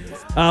 Arcan.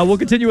 We'll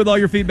continue with all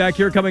your feedback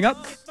here coming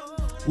up.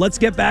 Let's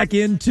get back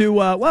into,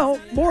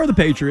 more of the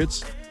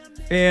Patriots.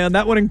 And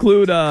that would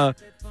include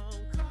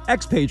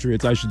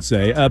ex-Patriots, I should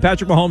say.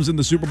 Patrick Mahomes in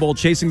the Super Bowl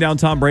chasing down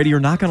Tom Brady. You're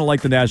not going to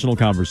like the national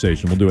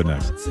conversation. We'll do it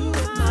next. From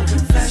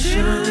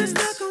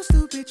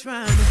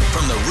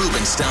the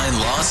Rubenstein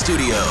Law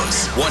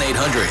Studios,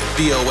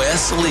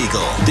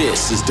 1-800-BOS-LEGAL.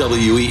 This is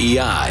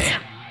WEEI.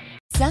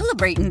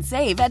 Celebrate and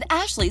save at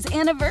Ashley's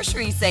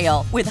Anniversary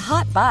Sale. With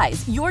Hot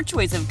Buys, your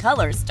choice of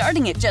colors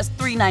starting at just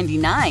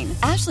 $3.99.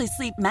 Ashley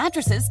Sleep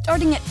mattresses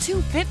starting at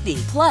 $2.50.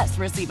 Plus,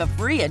 receive a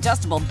free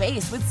adjustable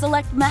base with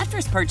select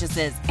mattress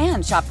purchases.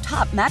 And shop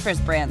top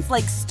mattress brands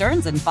like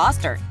Stearns &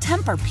 Foster,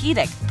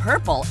 Tempur-Pedic,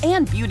 Purple,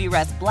 and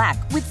Beautyrest Black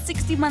with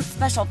 60-month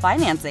special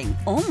financing.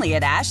 Only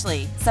at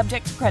Ashley.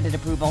 Subject to credit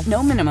approval.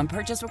 No minimum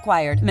purchase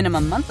required.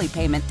 Minimum monthly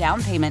payment,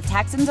 down payment,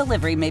 tax, and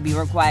delivery may be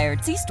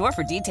required. See store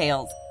for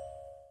details.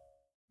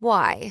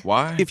 Why?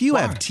 If you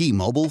have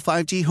T-Mobile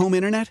 5G home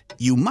internet,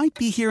 you might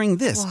be hearing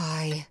this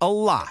Why? a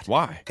lot.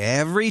 Why?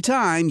 Every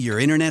time your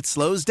internet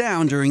slows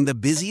down during the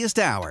busiest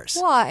hours.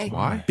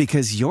 Why?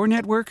 Because your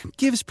network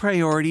gives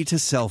priority to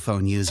cell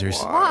phone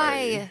users.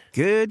 Why?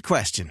 Good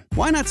question.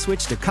 Why not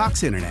switch to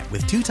Cox Internet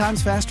with 2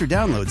 times faster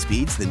download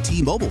speeds than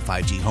T-Mobile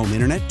 5G home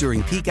internet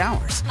during peak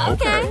hours?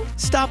 Okay.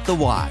 Stop the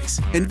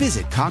whys and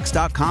visit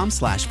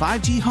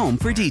cox.com/5G home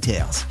for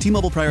details.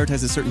 T-Mobile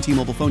prioritizes certain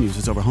T-Mobile phone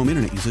users over home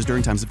internet users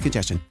during times of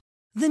congestion.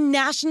 The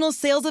national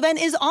sales event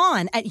is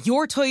on at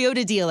your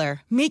Toyota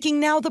dealer,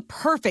 making now the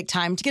perfect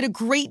time to get a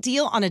great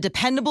deal on a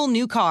dependable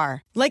new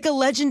car. Like a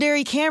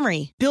legendary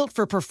Camry, built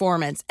for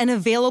performance and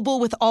available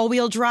with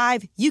all-wheel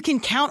drive, you can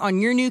count on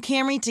your new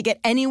Camry to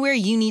get anywhere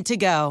you need to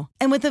go.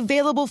 And with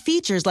available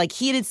features like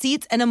heated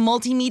seats and a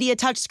multimedia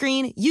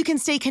touchscreen, you can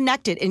stay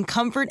connected in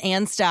comfort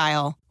and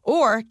style.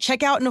 Or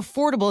check out an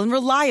affordable and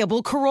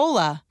reliable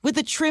Corolla with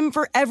a trim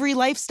for every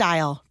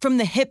lifestyle. From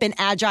the hip and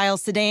agile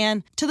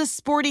sedan to the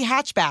sporty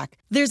hatchback,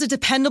 there's a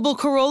dependable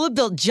Corolla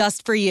built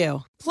just for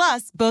you.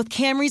 Plus, both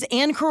Camrys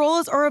and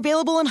Corollas are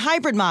available in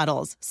hybrid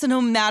models. So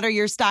no matter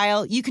your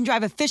style, you can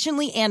drive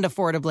efficiently and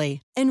affordably.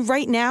 And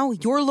right now,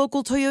 your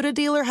local Toyota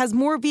dealer has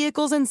more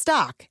vehicles in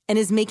stock and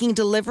is making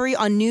delivery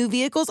on new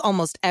vehicles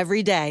almost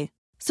every day.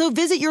 So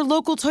visit your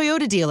local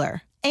Toyota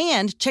dealer.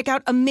 And check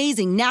out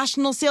amazing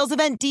national sales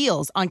event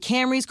deals on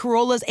Camrys,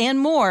 Corollas, and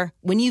more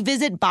when you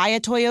visit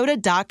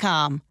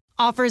buyatoyota.com.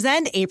 Offers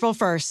end April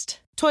 1st.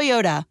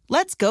 Toyota,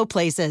 let's go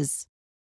places.